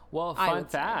 Yeah. Well, fun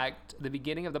fact, the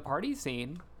beginning of the party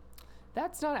scene,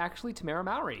 that's not actually Tamara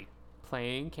Mowry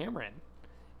playing Cameron.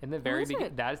 In the very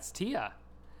beginning, that's Tia.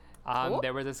 Cool.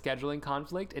 There was a scheduling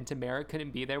conflict, and Tamara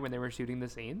couldn't be there when they were shooting the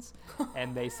scenes.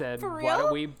 And they said, For why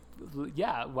don't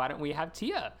real? we have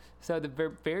Tia? So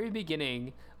the very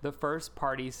beginning, the first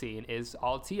party scene is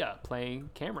all Tia playing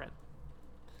Cameron.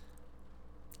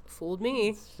 Fooled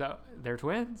me. So they're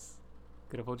twins.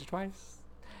 Could have fooled you twice.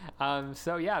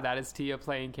 So yeah, that is Tia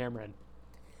playing Cameron.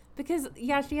 Because,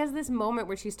 yeah, she has this moment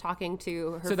where she's talking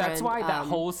to her friend. So that's why that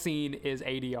whole scene is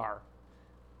ADR.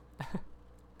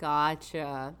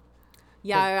 Gotcha.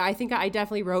 Yeah, I think I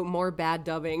definitely wrote more bad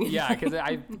dubbing. Yeah, because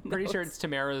I'm pretty sure it's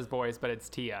Tamara's voice, but it's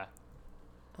Tia.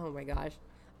 Oh my gosh.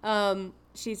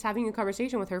 She's having a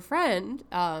conversation with her friend,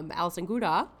 Alison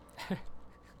Gouda.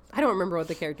 I don't remember what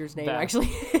the character's name Beth. actually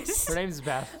is. Her name's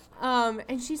Beth.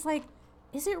 And she's like,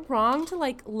 is it wrong to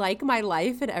like my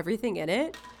life and everything in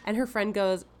it? And her friend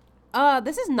goes,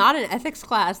 this is not an ethics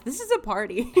class. This is a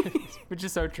party. Which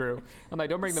is so true. I'm like,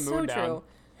 don't bring the So mood down. true.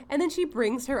 And then she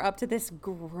brings her up to this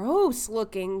gross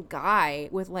looking guy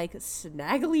with like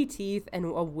snaggly teeth and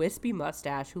a wispy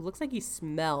mustache who looks like he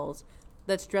smells,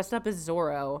 that's dressed up as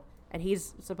Zorro. And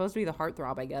he's supposed to be the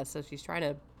heartthrob, I guess. So she's trying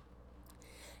to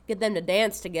get them to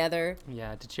dance together.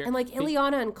 Yeah, to cheer. And like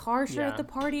Ileana and Karsh are Yeah. at the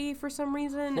party for some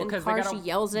reason. Well, and 'cause they Karsh gotta-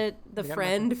 yells at the gotta-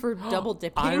 friend for double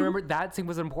dipping. I remember that scene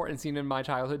was an important scene in my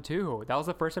childhood too. That was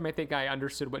the first time I think I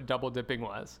understood what double dipping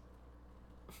was.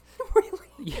 Really?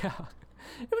 Yeah.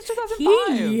 It was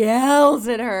 2005. He yells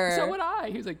at her. So would I.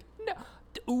 He was like, no.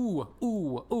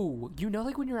 Ooh. You know,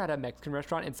 like when you're at a Mexican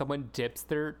restaurant and someone dips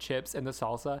their chips in the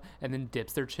salsa and then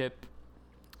dips their chip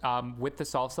with the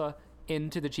salsa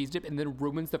into the cheese dip and then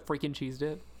ruins the freaking cheese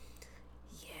dip?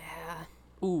 Yeah.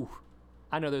 Ooh.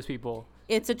 I know those people.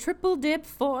 It's a triple dip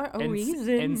for a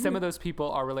reason. And some of those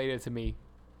people are related to me.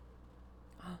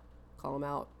 Call him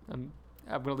out. I'm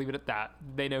going to leave it at that.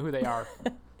 They know who they are.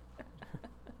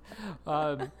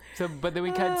 But then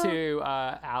we cut to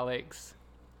Alex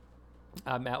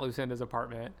at Lucinda's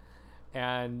apartment,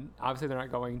 and obviously they're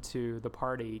not going to the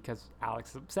party because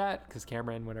Alex is upset because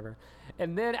Cameron, whatever.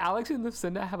 And then Alex and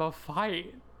Lucinda have a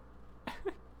fight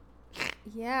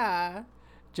Yeah.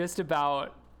 just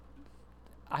about,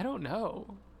 I don't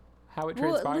know how it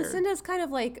Well, transpired. Lucinda's kind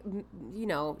of like,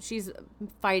 she's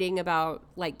fighting about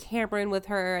like Cameron with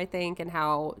her, I think, and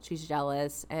how she's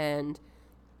jealous. And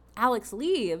Alex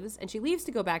leaves, and she leaves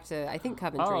to go back to, I think,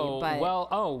 Coventry.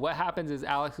 What happens is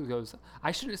Alex goes,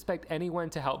 I shouldn't expect anyone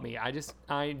to help me. I just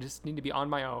need to be on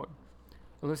my own.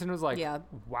 And Lucinda was like, Yeah.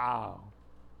 wow,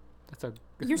 that's a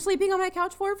You're sleeping on my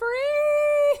couch for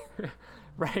free.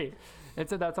 right. And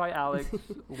so that's why Alex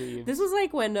leaves. This was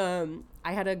like when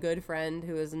I had a good friend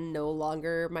who is no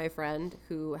longer my friend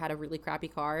who had a really crappy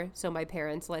car. So my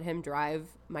parents let him drive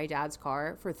my dad's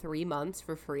car for 3 months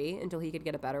for free until he could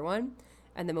get a better one.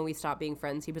 And then when we stopped being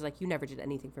friends, he was like, you never did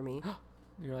anything for me.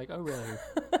 You're like, oh, really?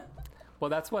 Well,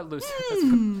 that's what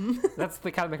that's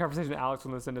the kind of the conversation Alex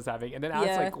and Lucinda's having. And then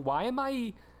Alex Yeah. like, why am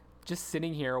I just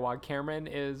sitting here while Cameron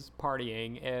is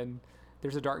partying and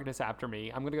there's a darkness after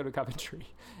me? I'm going to go to Coventry.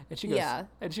 And she goes, Yeah.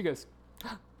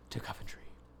 to Coventry.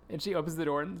 And she opens the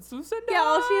door and it's Lucinda. Yeah,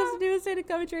 all she has to do is say to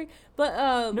Coventry.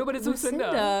 But No, but it's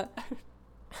Lucinda.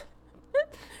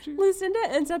 Lucinda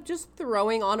ends up just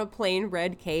throwing on a plain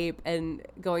red cape and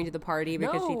going to the party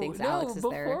because she thinks Alex is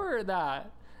there. Before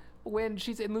that, when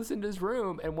she's in Lucinda's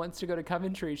room and wants to go to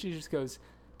Coventry, she just goes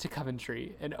to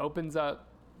Coventry and opens up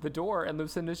the door, and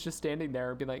Lucinda's just standing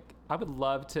there and be like, I would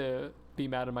love to be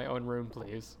mad in my own room,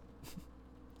 please.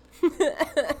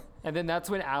 And then that's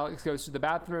when Alex goes to the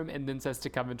bathroom and then says to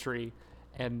Coventry,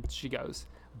 and she goes.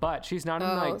 But she's not in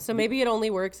like. So maybe it only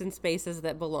works in spaces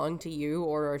that belong to you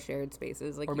or are shared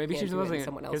spaces. Like, or you maybe can't she's do it in supposed to.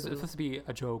 someone It's else's. supposed to be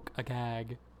a joke, a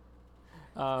gag.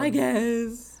 I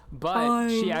guess. But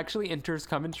she Fine. actually enters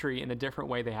Coventry in a different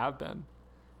way they have been.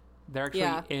 They're actually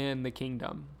Yeah. in the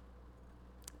kingdom.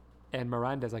 And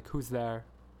Miranda's like, who's there?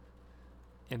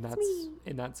 And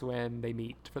that's when they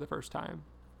meet for the first time.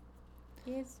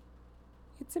 Yes.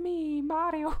 It's me,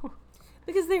 Mario.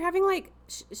 Because they're having like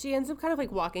she ends up kind of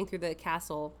like walking through the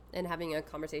castle and having a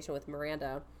conversation with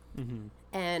Miranda,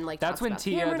 and like That's talks when about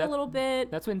Tia- Cameron that- a little bit.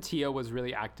 That's when Tia was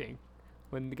really acting.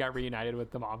 When they got reunited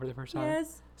with the mom for the first time.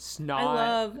 Yes, Snot,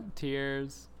 love-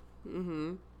 tears.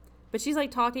 but she's like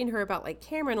talking to her about like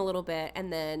Cameron a little bit,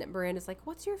 and then Miranda's like,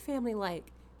 "What's your family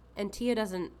like?" And Tia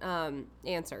doesn't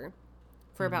answer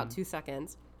for about 2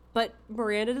 seconds. But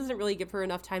Miranda doesn't really give her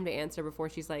enough time to answer before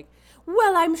she's like,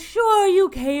 well, I'm sure you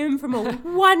came from a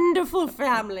wonderful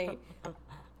family.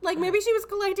 Like, maybe she was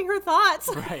collecting her thoughts.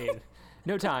 Right.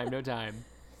 No time. No time.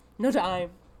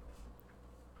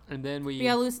 And then we... But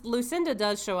yeah, Lucinda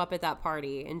does show up at that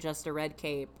party in just a red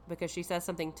cape because she says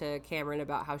something to Cameron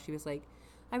about how she was like,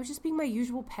 I was just being my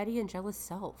usual petty and jealous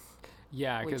self.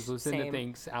 Yeah, because Which, Lucinda same.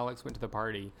 thinks Alex went to the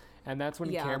party. And that's when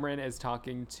Yeah. Cameron is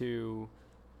talking to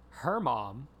her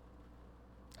mom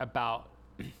about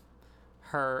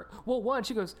her... Well, one,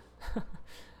 she goes...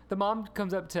 the mom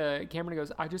comes up to Cameron and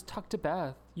goes, I just talked to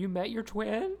Beth. You met your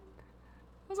twin?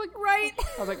 I was like, Right.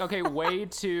 I was like, okay, way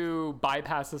to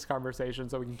bypass this conversation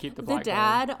so we can keep the The black going.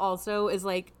 dad also is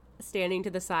like standing to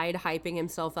the side, hyping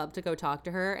himself up to go talk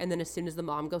to her. And then as soon as the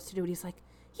mom goes to do it, he's like,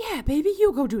 yeah, baby,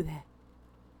 you go do that.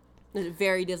 A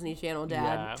very Disney Channel dad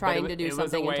Yeah, but trying to do it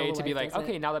something was a way until the to be wife like, does it.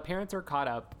 okay, now the parents are caught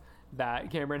up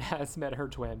that Cameron has met her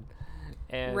twin.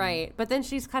 And Right. But then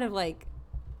she's kind of like,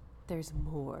 there's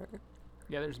more.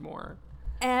 Yeah, there's more.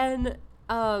 And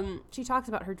she talks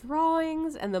about her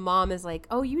drawings, and the mom is like,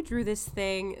 "Oh, you drew this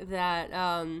thing that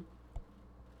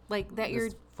like that your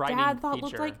This frightening dad thought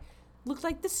feature. looked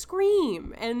like the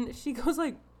Scream," and she goes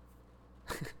like,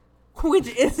 "Which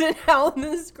isn't how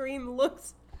the Scream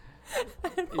looks."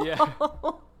 Yeah.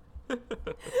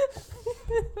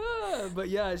 But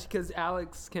yeah, because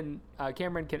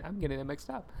Cameron can, I'm getting it mixed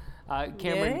up.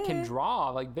 Cameron can Yeah. draw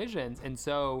like visions, and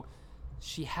so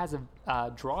she has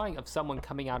a drawing of someone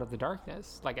coming out of the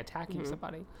darkness, like attacking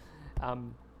somebody.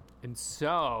 And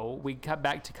so we cut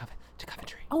back to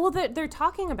Coventry. Oh, well, they're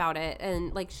talking about it,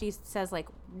 and like she says, like,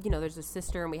 there's a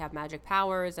sister, and we have magic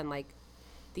powers, and like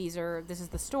this is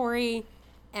the story,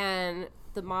 and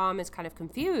the mom is kind of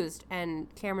confused,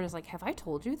 and Cameron is like, "Have I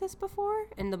told you this before?"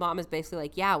 And the mom is basically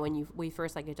like, "Yeah, when we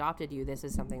first like adopted you, this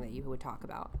is something that you would talk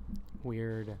about."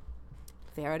 Weird.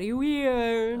 Very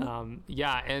weird.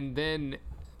 Yeah, and then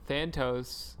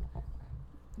Thanatos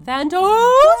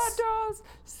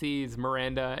sees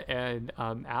Miranda and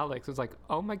Alex. Was like,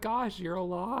 "Oh my gosh, you're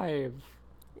alive!"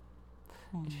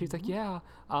 And she's like, "Yeah,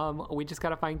 we just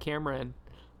gotta find Cameron."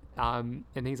 And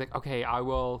he's like, "Okay, I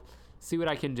will see what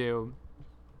I can do."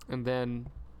 And then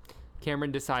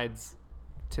Cameron decides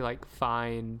to like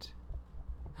find.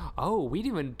 Oh, we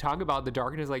didn't even talk about the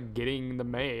darkness like getting the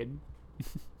maid.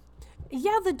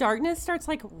 Yeah, the darkness starts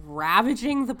like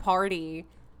ravaging the party.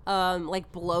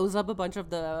 Like blows up a bunch of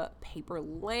the paper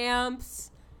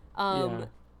lamps. Yeah.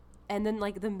 And then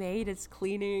like the maid is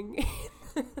cleaning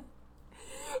in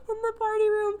the party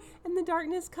room, and the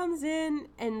darkness comes in,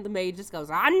 and the maid just goes,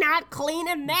 "I'm not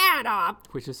cleaning that up."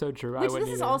 Which is so true. I Which wouldn't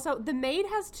this is either. also, the maid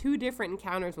has two different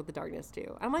encounters with the darkness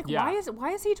too. I'm like, Yeah.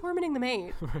 why is he tormenting the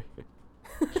maid?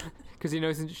 Because he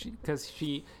knows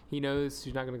he knows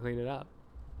she's not going to clean it up.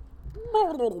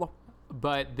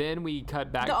 But then we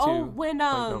cut back to when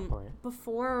go for it.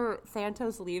 before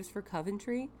Thanatos leaves for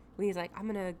Coventry, when he's like, "I'm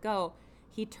gonna go,"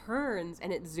 he turns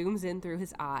and it zooms in through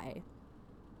his eye.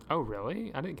 Oh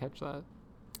really? I didn't catch that.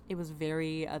 It was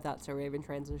very That's So Raven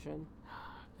transition.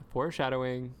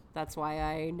 Foreshadowing. That's why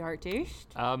I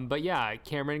nartished. But yeah,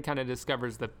 Cameron kind of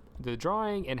discovers the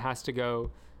drawing and has to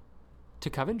go to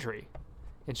Coventry,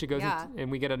 and she goes Yeah.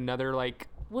 and we get another like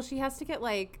Well, she has to get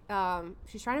like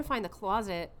she's trying to find the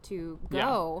closet to Yeah.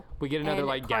 go. We get another, and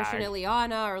like, Carson gag. and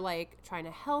Ileana are like trying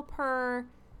to help her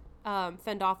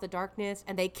fend off the darkness,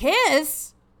 and they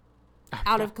kiss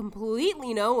out of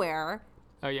completely nowhere.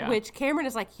 oh yeah, Which Cameron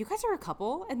is like, "You guys are a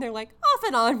couple," and they're like, "Off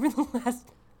and on for the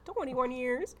last 21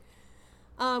 years."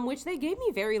 Which they gave me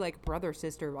very like brother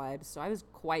sister vibes, so I was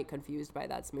quite confused by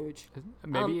that smooch.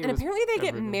 maybe it And was apparently they get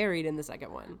everything. married in the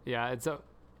second one. Yeah, it's a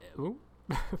ooh.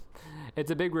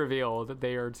 It's a big reveal that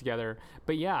they are together.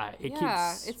 But yeah, it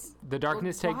Yeah, keeps it's- the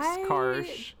darkness takes why-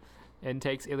 Karsh and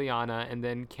takes Ileana, and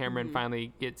then Cameron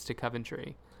finally gets to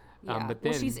Coventry. Yeah. But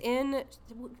then well, she's in.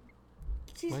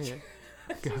 She's, Wait.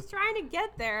 she's trying to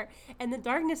get there, and the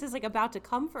darkness is like about to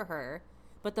come for her,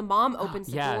 but the mom opens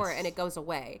the door Yes. and it goes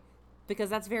away, because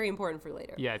that's very important for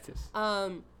later. yeah, it's just,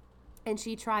 And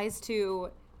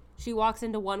she walks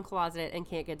into one closet and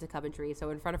can't get to Coventry, so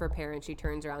in front of her parents, she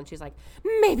turns around. She's like,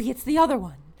 "Maybe it's the other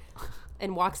one,"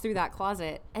 and walks through that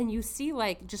closet, and you see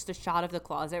like just a shot of the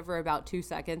closet for about 2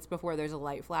 seconds before there's a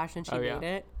light flash and she Oh, made yeah.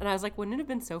 it. And I was like, wouldn't it have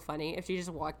been so funny if she just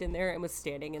walked in there and was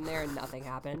standing in there and nothing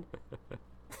happened?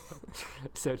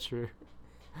 so true.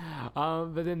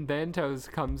 But then Thanatos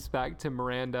comes back to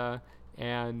Miranda,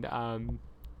 and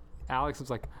Alex was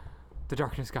like, "The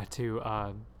darkness got to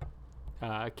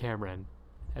Cameron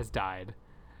has died,"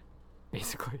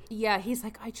 basically. Yeah, he's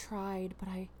like, "I tried, but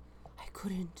I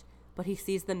couldn't." But he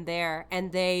sees them there,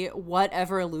 and they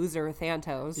whatever loser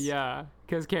Thanatos. Yeah,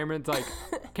 because Cameron's like,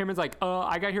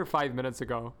 I got here 5 minutes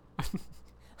ago.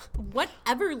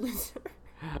 Whatever loser.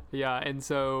 Yeah, and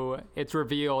so it's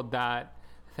revealed that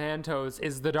Thanatos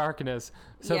is the darkness.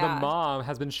 So Yeah. the mom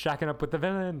has been shacking up with the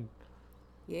villain.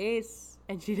 Yes,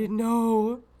 and she didn't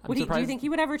know. Do you surprised- think he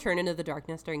would ever turn into the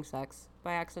darkness during sex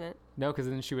by accident? No, because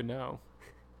then she would know.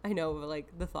 I know, but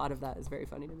like the thought of that is very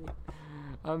funny to me.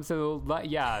 So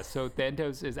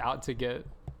Thanatos is out to get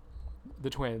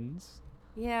the twins.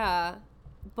 Yeah,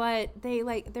 but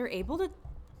they're able to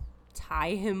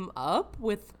tie him up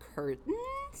with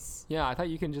curtains. Yeah, I thought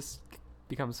you can just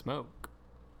become smoke.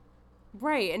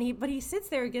 Right, and he sits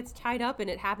there and gets tied up, and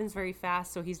it happens very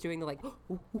fast. So he's doing the like,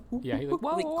 Yeah, he's like,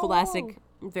 whoa, like whoa, classic,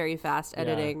 whoa. very fast Yeah.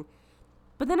 editing.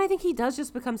 But then I think he does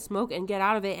just become smoke and get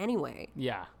out of it anyway.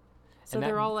 Yeah. So And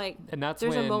they're that- all like, and that's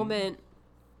there's a when- moment.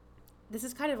 This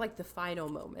is kind of like the final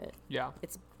moment. Yeah.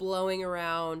 It's blowing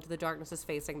around, the darkness is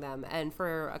facing them, and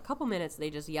for a couple minutes they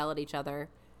just yell at each other.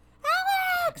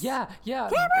 Alex! Yeah, yeah.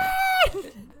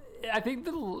 Cameron! I think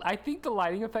the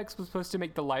lighting effects was supposed to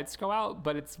make the lights go out,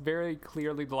 but it's very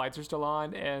clearly the lights are still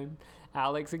on, and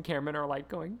Alex and Cameron are like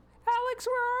going, Alex,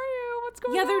 where are you? What's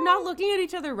going on? Yeah, they're not looking at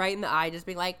each other right in the eye, just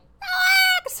being like,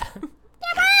 Alex!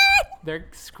 They're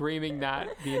screaming that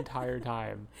the entire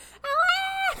time.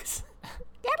 Alex!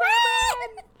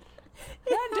 Cameron!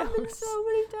 It happened Nandos. so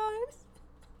many times.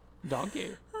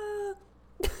 Donkey.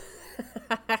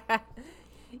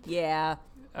 Yeah.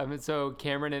 And so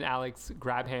Cameron and Alex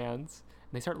grab hands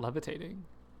and they start levitating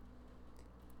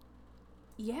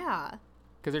Yeah.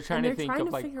 because they're trying And to they're think trying of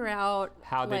to like figure out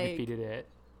how they like, defeated it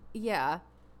Yeah.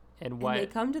 and And what. they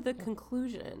come to the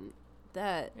conclusion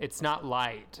that It's not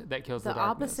light that kills the the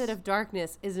darkness. opposite of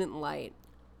darkness isn't light.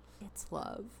 It's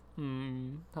love.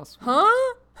 How sweet.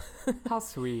 Huh? How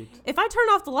sweet. If I turn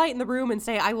off the light in the room and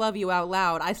say I love you out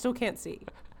loud, I still can't see.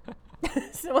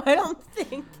 So I don't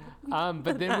think. But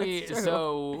then That's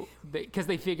true. because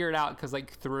they figure it out because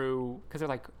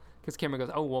Cameron goes,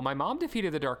 oh well, my mom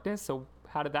defeated the darkness, so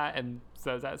how did that, and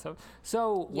says that.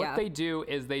 So what Yeah. they do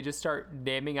is they just start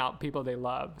naming out people they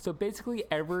love. So basically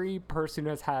every person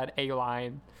who has had a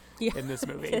line Yeah, in this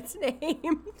movie, it's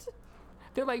named.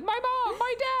 they're like, my mom,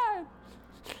 my dad,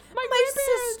 my My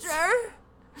grandparents."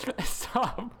 sister.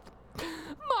 Stop.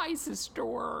 My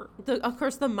sister. Of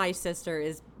course, the my sister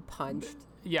is punched.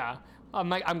 Yeah. I'm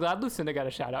glad Lucinda got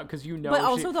a shout out because But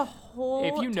also she, the whole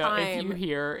if you know time.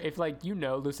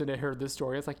 Lucinda heard this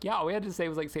story, it's like, yeah, all we had to say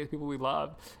was like say the people we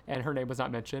love, and her name was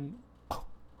not mentioned.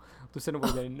 Lucinda would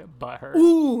have been butthurt.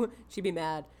 Ooh, she'd be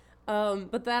mad.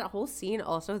 But that whole scene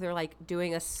also, they're like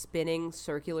doing a spinning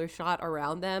circular shot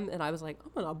around them, and I was like,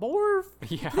 I'm gonna barf.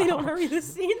 Yeah. They don't hurry the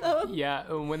scene up. Yeah,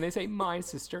 and when they say my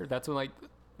sister, that's when like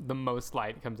the most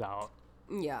light comes out.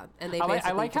 Yeah, and they I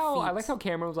basically like how defeat-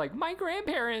 Cameron was like, my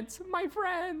grandparents, my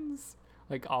friends,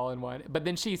 like all in one. But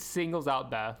then she singles out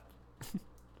Beth,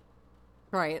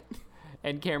 right.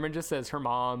 and Cameron just says her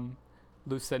mom,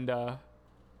 Lucinda,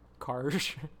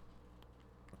 Karsh.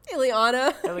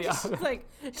 Ileana. Ileana. She's like,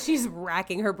 she's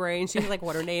racking her brain. She's like,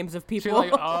 what are names of She's people?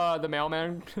 like, the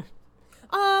mailman.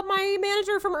 My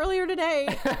manager from earlier today.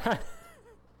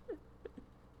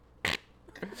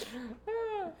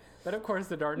 But of course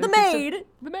the darkness. The maid.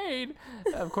 The maid.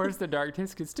 Of course the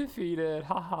darkness gets defeated.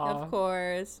 Ha ha. Of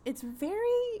course. It's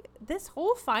this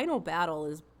whole final battle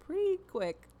is pretty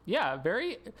quick. Yeah,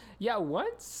 very. Yeah,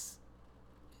 once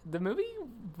the movie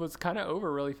was kind of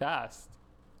over really fast.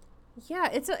 Yeah,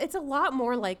 it's a lot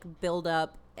more like build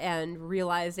up and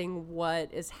realizing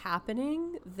what is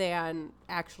happening than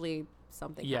actually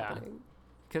something happening.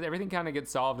 Because everything kind of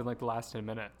gets solved in like the last 10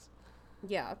 minutes.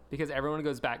 Yeah. Because everyone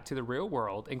goes back to the real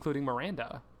world, including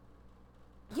Miranda.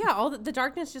 Yeah, all the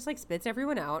darkness just like spits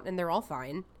everyone out and they're all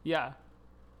fine. Yeah,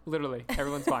 literally,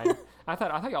 everyone's fine. I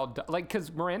thought y'all like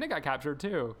because Miranda got captured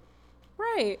too,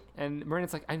 Right. and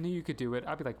Miranda's like, I knew you could do it.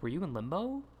 I'd be like, were you in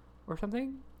limbo or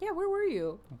something? Yeah, where were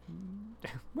you?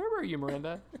 Where were you,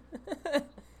 Miranda?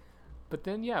 But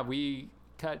then yeah,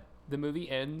 the movie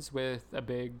ends with a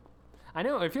big. I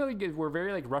know. I feel like we're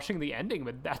very like rushing the ending,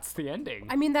 but that's the ending.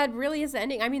 I mean, that really is the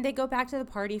ending. I mean, they go back to the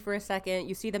party for a second.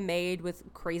 You see the maid with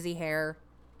crazy hair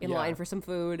in Yeah. line for some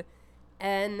food.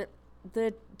 And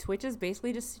the Twitches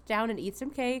basically just sit down and eat some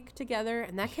cake together.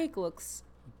 And that cake looks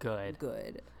Good.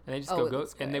 good. And they just Oh, it go,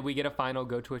 looks and good. then we get a final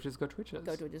go Twitches, go Twitches.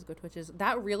 Go Twitches, go Twitches.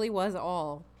 That really was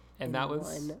all. And in that was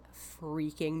one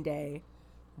freaking day.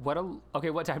 what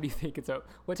time do you think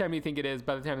what time do you think it is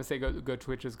by the time I say go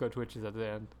Twitches at the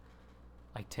end?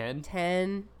 Like 10?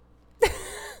 10.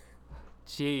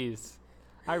 Jeez.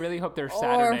 I really hope their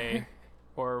Saturday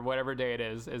or whatever day it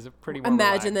is pretty well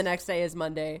Imagine the relaxed. next day is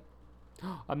Monday.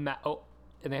 And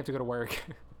they have to go to work.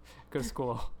 Go to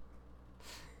school.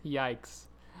 Yikes.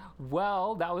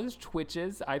 Well, that was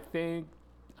Twitches. I think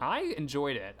I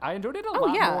enjoyed it. I enjoyed it a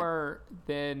lot yeah. more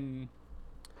than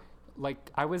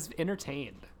like I was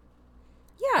entertained.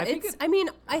 Yeah, I think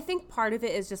I think part of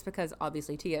it is just because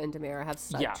obviously Tia and Tamara have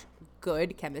such Yeah.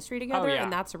 good chemistry together, yeah.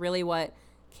 and that's really what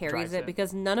carries Drives it, it.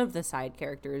 because none of the side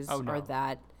characters Oh, no. are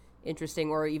that interesting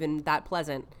or even that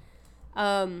pleasant.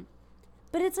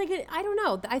 But it's like, I don't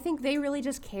know. I think they really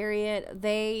just carry it.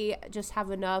 They just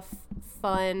have enough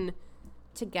fun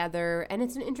together, and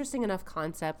it's an interesting enough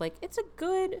concept. Like, it's a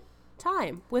good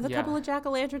time with a Yeah. couple of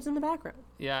jack-o'-lanterns in the background.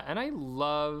 Yeah, and I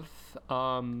love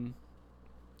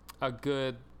a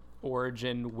good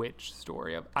origin witch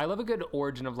story. I love a good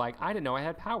origin of like, I didn't know I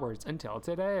had powers until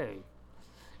today.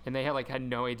 And they had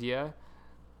no idea.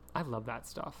 I love that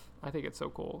stuff. I think it's so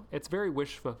cool. It's very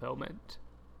wish fulfillment.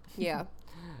 Yeah.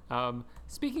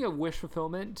 Speaking of wish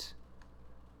fulfillment,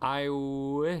 I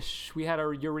wish we had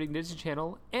our You're Reading Disney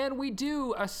Channel, and we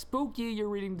do a spooky You're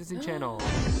Reading Disney Channel.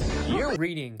 You're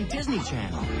Reading Disney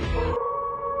Channel.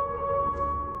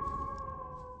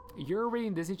 You're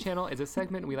Reading Disney Channel is a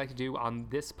segment we like to do on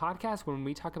this podcast when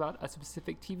we talk about a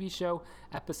specific TV show,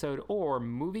 episode, or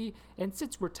movie. And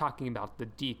since we're talking about the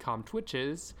DCOM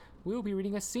Twitches, we'll be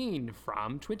reading a scene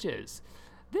from Twitches.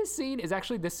 This scene is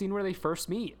actually the scene where they first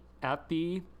meet at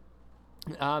the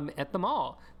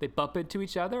mall. They bump into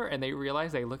each other and they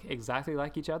realize they look exactly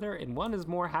like each other, and one is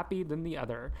more happy than the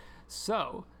other.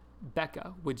 So,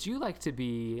 Becca, would you like to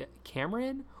be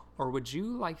Cameron or would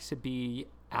you like to be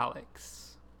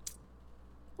Alex?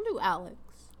 I'll do Alex.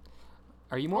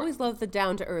 Are you I more? always love the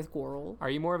down-to-earth Goral. Are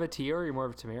you more of a Tia or are you more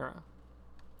of a Tamara?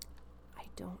 I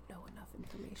don't know enough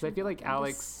information. 'Cause I feel like about them to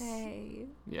Alex- say.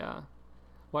 Yeah.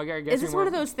 Well, I guess Is this you're one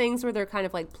of more- those things where they're kind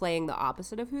of like playing the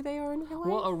opposite of who they are in real life?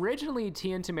 Well, originally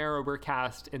Tia and Tamara were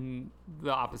cast in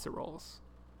the opposite roles.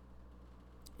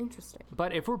 Interesting.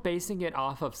 But if we're basing it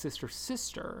off of Sister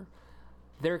Sister,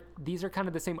 these are kind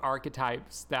of the same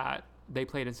archetypes that they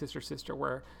played in Sister Sister,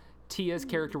 where Tia's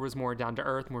character was more down to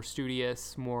earth, more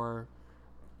studious, more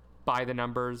by the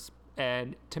numbers,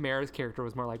 and Tamara's character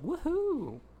was more like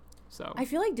woohoo. So I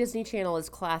feel like Disney Channel is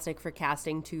classic for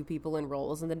casting two people in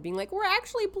roles and then being like, we're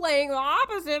actually playing the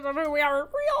opposite of who we are in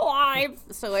real life.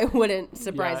 So it wouldn't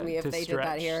surprise yeah, me if to they did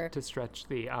that here. To stretch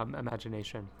the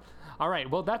imagination. All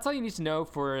right, well, that's all you need to know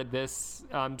for this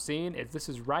scene. This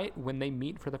is right when they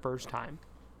meet for the first time.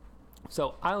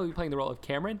 So I will be playing the role of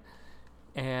Cameron,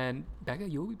 and Becca,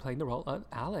 you will be playing the role of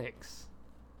Alex.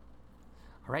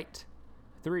 All right,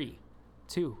 3,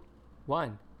 2,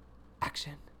 1,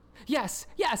 action. Yes,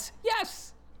 yes,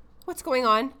 yes! What's going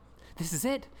on? This is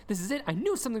it. This is it. I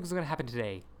knew something was going to happen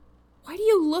today. Why do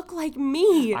you look like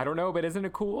me? I don't know, but isn't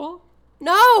it cool?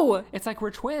 No! It's like we're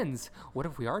twins. What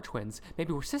if we are twins?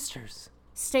 Maybe we're sisters.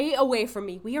 Stay away from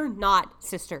me. We are not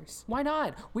sisters. Why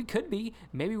not? We could be.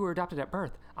 Maybe we were adopted at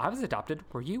birth. I was adopted.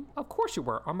 Were you? Of course you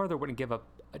were. Our mother wouldn't give up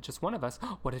just one of us.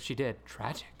 What if she did?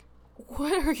 Tragic.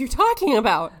 What are you talking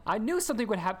about? I knew something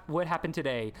would happen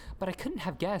today, but I couldn't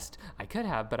have guessed. I could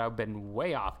have, but I've been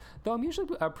way off. Though I'm usually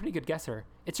a pretty good guesser.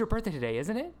 It's your birthday today,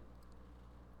 isn't it?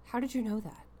 How did you know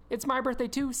that? It's my birthday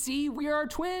too. See, we are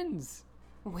twins.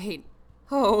 Wait.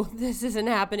 Oh, this isn't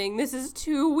happening. This is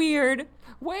too weird.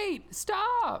 Wait,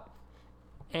 stop.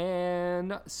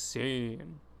 And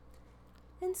scene.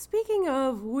 And speaking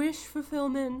of wish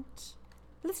fulfillment,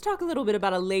 let's talk a little bit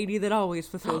about a lady that always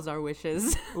fulfills our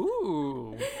wishes.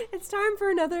 Ooh. It's time for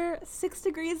another 6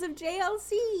 Degrees of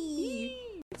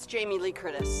JLC. It's Jamie Lee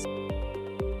Curtis. Would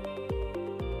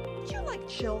you like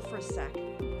chill for a sec?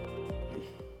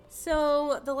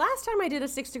 So the last time I did a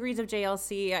 6 Degrees of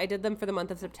JLC, I did them for the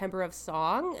month of September of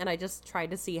Song, and I just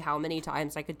tried to see how many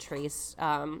times I could trace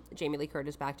Jamie Lee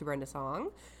Curtis back to Brenda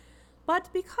Song. But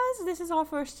because this is our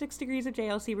first 6 Degrees of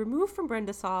JLC removed from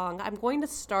Brenda Song, I'm going to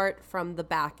start from the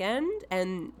back end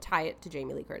and tie it to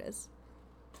Jamie Lee Curtis.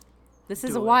 This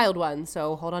is Do a it. wild one,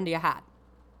 so hold on to your hat.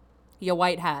 Your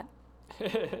white hat.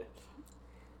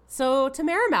 So,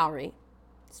 Tamara Mowry,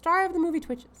 star of the movie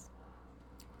Twitches.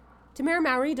 Tamara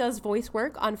Mowry does voice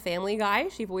work on Family Guy.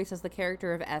 She voices the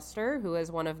character of Esther, who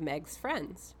is one of Meg's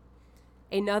friends.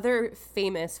 Another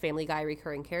famous Family Guy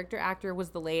recurring character actor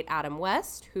was the late Adam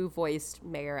West, who voiced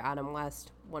Mayor Adam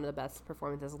West. One of the best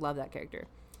performances. Love that character.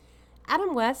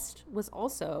 Adam West was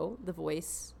also the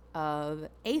voice of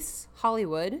Ace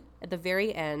Hollywood at the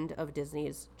very end of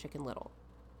Disney's Chicken Little.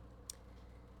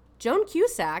 Joan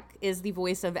Cusack is the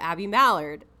voice of Abby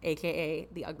Mallard, aka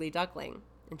the Ugly Duckling,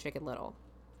 in Chicken Little.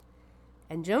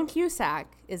 And Joan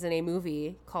Cusack is in a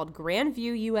movie called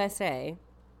Grandview USA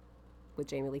with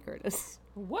Jamie Lee Curtis.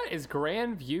 What is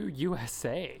Grandview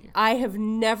USA? I have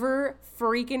never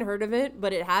freaking heard of it,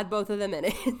 but it had both of them in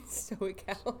it, so it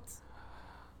counts.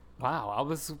 Wow, I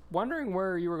was wondering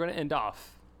where you were going to end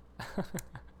off.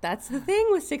 That's the thing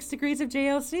with 6 Degrees of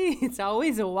JLC. It's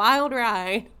always a wild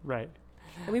ride. Right.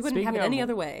 And we wouldn't have it any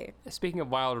other way. Speaking of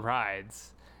wild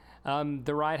rides,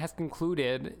 the ride has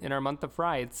concluded in our month of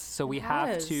frights, so we have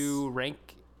has. to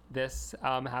rank this.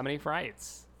 How many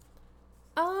frights?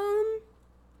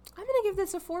 I'm gonna give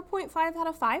this a 4.5 out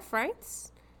of 5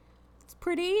 frights. It's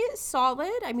pretty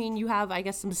solid. I mean, you have, I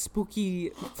guess, some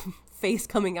spooky face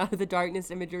coming out of the darkness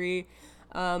imagery.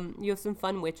 You have some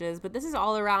fun witches, but this is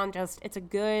all around it's a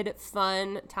good,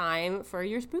 fun time for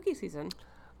your spooky season.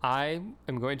 I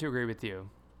am going to agree with you.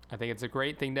 I think it's a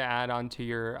great thing to add onto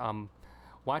your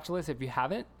watch list. If you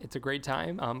haven't, it's a great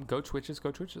time. Go Twitches,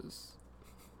 go Twitches.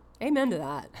 Amen to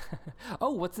that.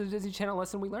 Oh, what's the Disney Channel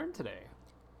lesson we learned today?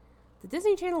 The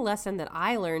Disney Channel lesson that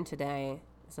I learned today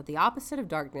is that the opposite of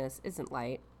darkness isn't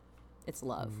light, it's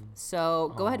love.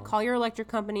 So go ahead, call your electric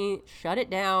company, shut it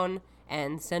down,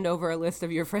 and send over a list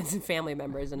of your friends and family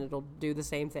members, and it'll do the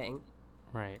same thing,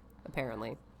 Right.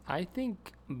 apparently. I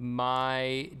think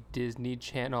my Disney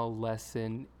Channel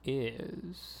lesson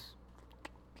is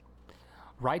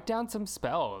write down some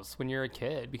spells when you're a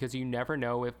kid, because you never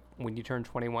know if when you turn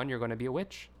 21 you're going to be a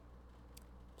witch.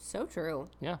 So true.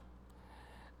 Yeah.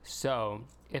 So,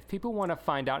 if people want to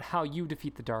find out how you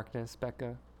defeat the darkness,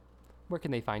 Becca, where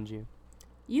can they find you?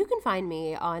 You can find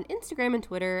me on Instagram and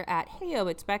Twitter at Heyo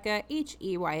It's Becca,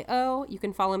 Heyo. You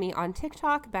can follow me on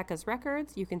TikTok, Becca's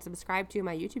Records. You can subscribe to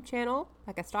my YouTube channel,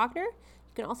 Becca Stockner.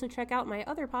 You can also check out my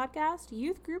other podcast,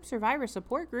 Youth Group Survivor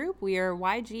Support Group. We are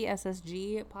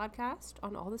YGSSG Podcast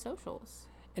on all the socials.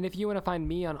 And if you want to find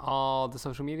me on all the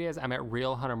social medias, I'm at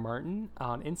Real Hunter Martin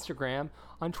on Instagram,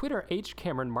 on Twitter, H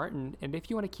Cameron Martin. And if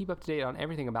you want to keep up to date on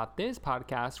everything about this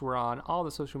podcast, we're on all the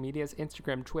social medias,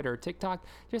 Instagram, Twitter, TikTok.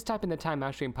 Just type in the Time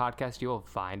Out Stream Podcast. You'll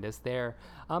find us there.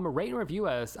 Rate and review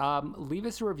us. Leave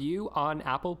us a review on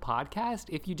Apple Podcast.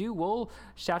 If you do, we'll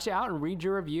shout you out and read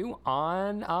your review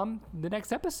on the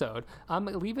next episode.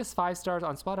 Leave us 5 stars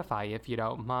on Spotify if you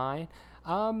don't mind.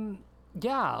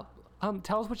 Yeah.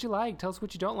 Tell us what you like. Tell us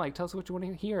what you don't like. Tell us what you want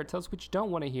to hear. Tell us what you don't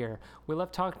want to hear. We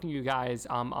love talking to you guys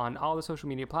on all the social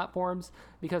media platforms,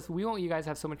 because we want you guys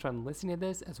to have so much fun listening to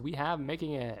this as we have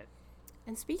making it.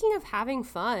 And speaking of having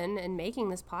fun and making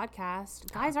this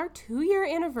podcast, guys, our 2-year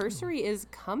anniversary is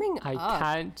coming I up.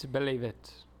 can't believe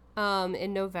it.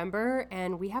 In November,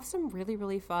 and we have some really,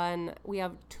 really fun. We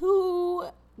have 2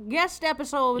 guest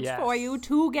episodes for you.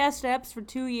 2 guest eps for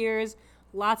 2 years.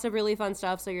 Lots of really fun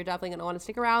stuff, so you're definitely going to want to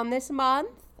stick around this month.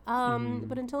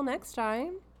 But until next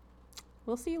time,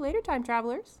 we'll see you later, time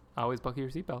travelers. Always buckle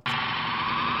your seatbelt.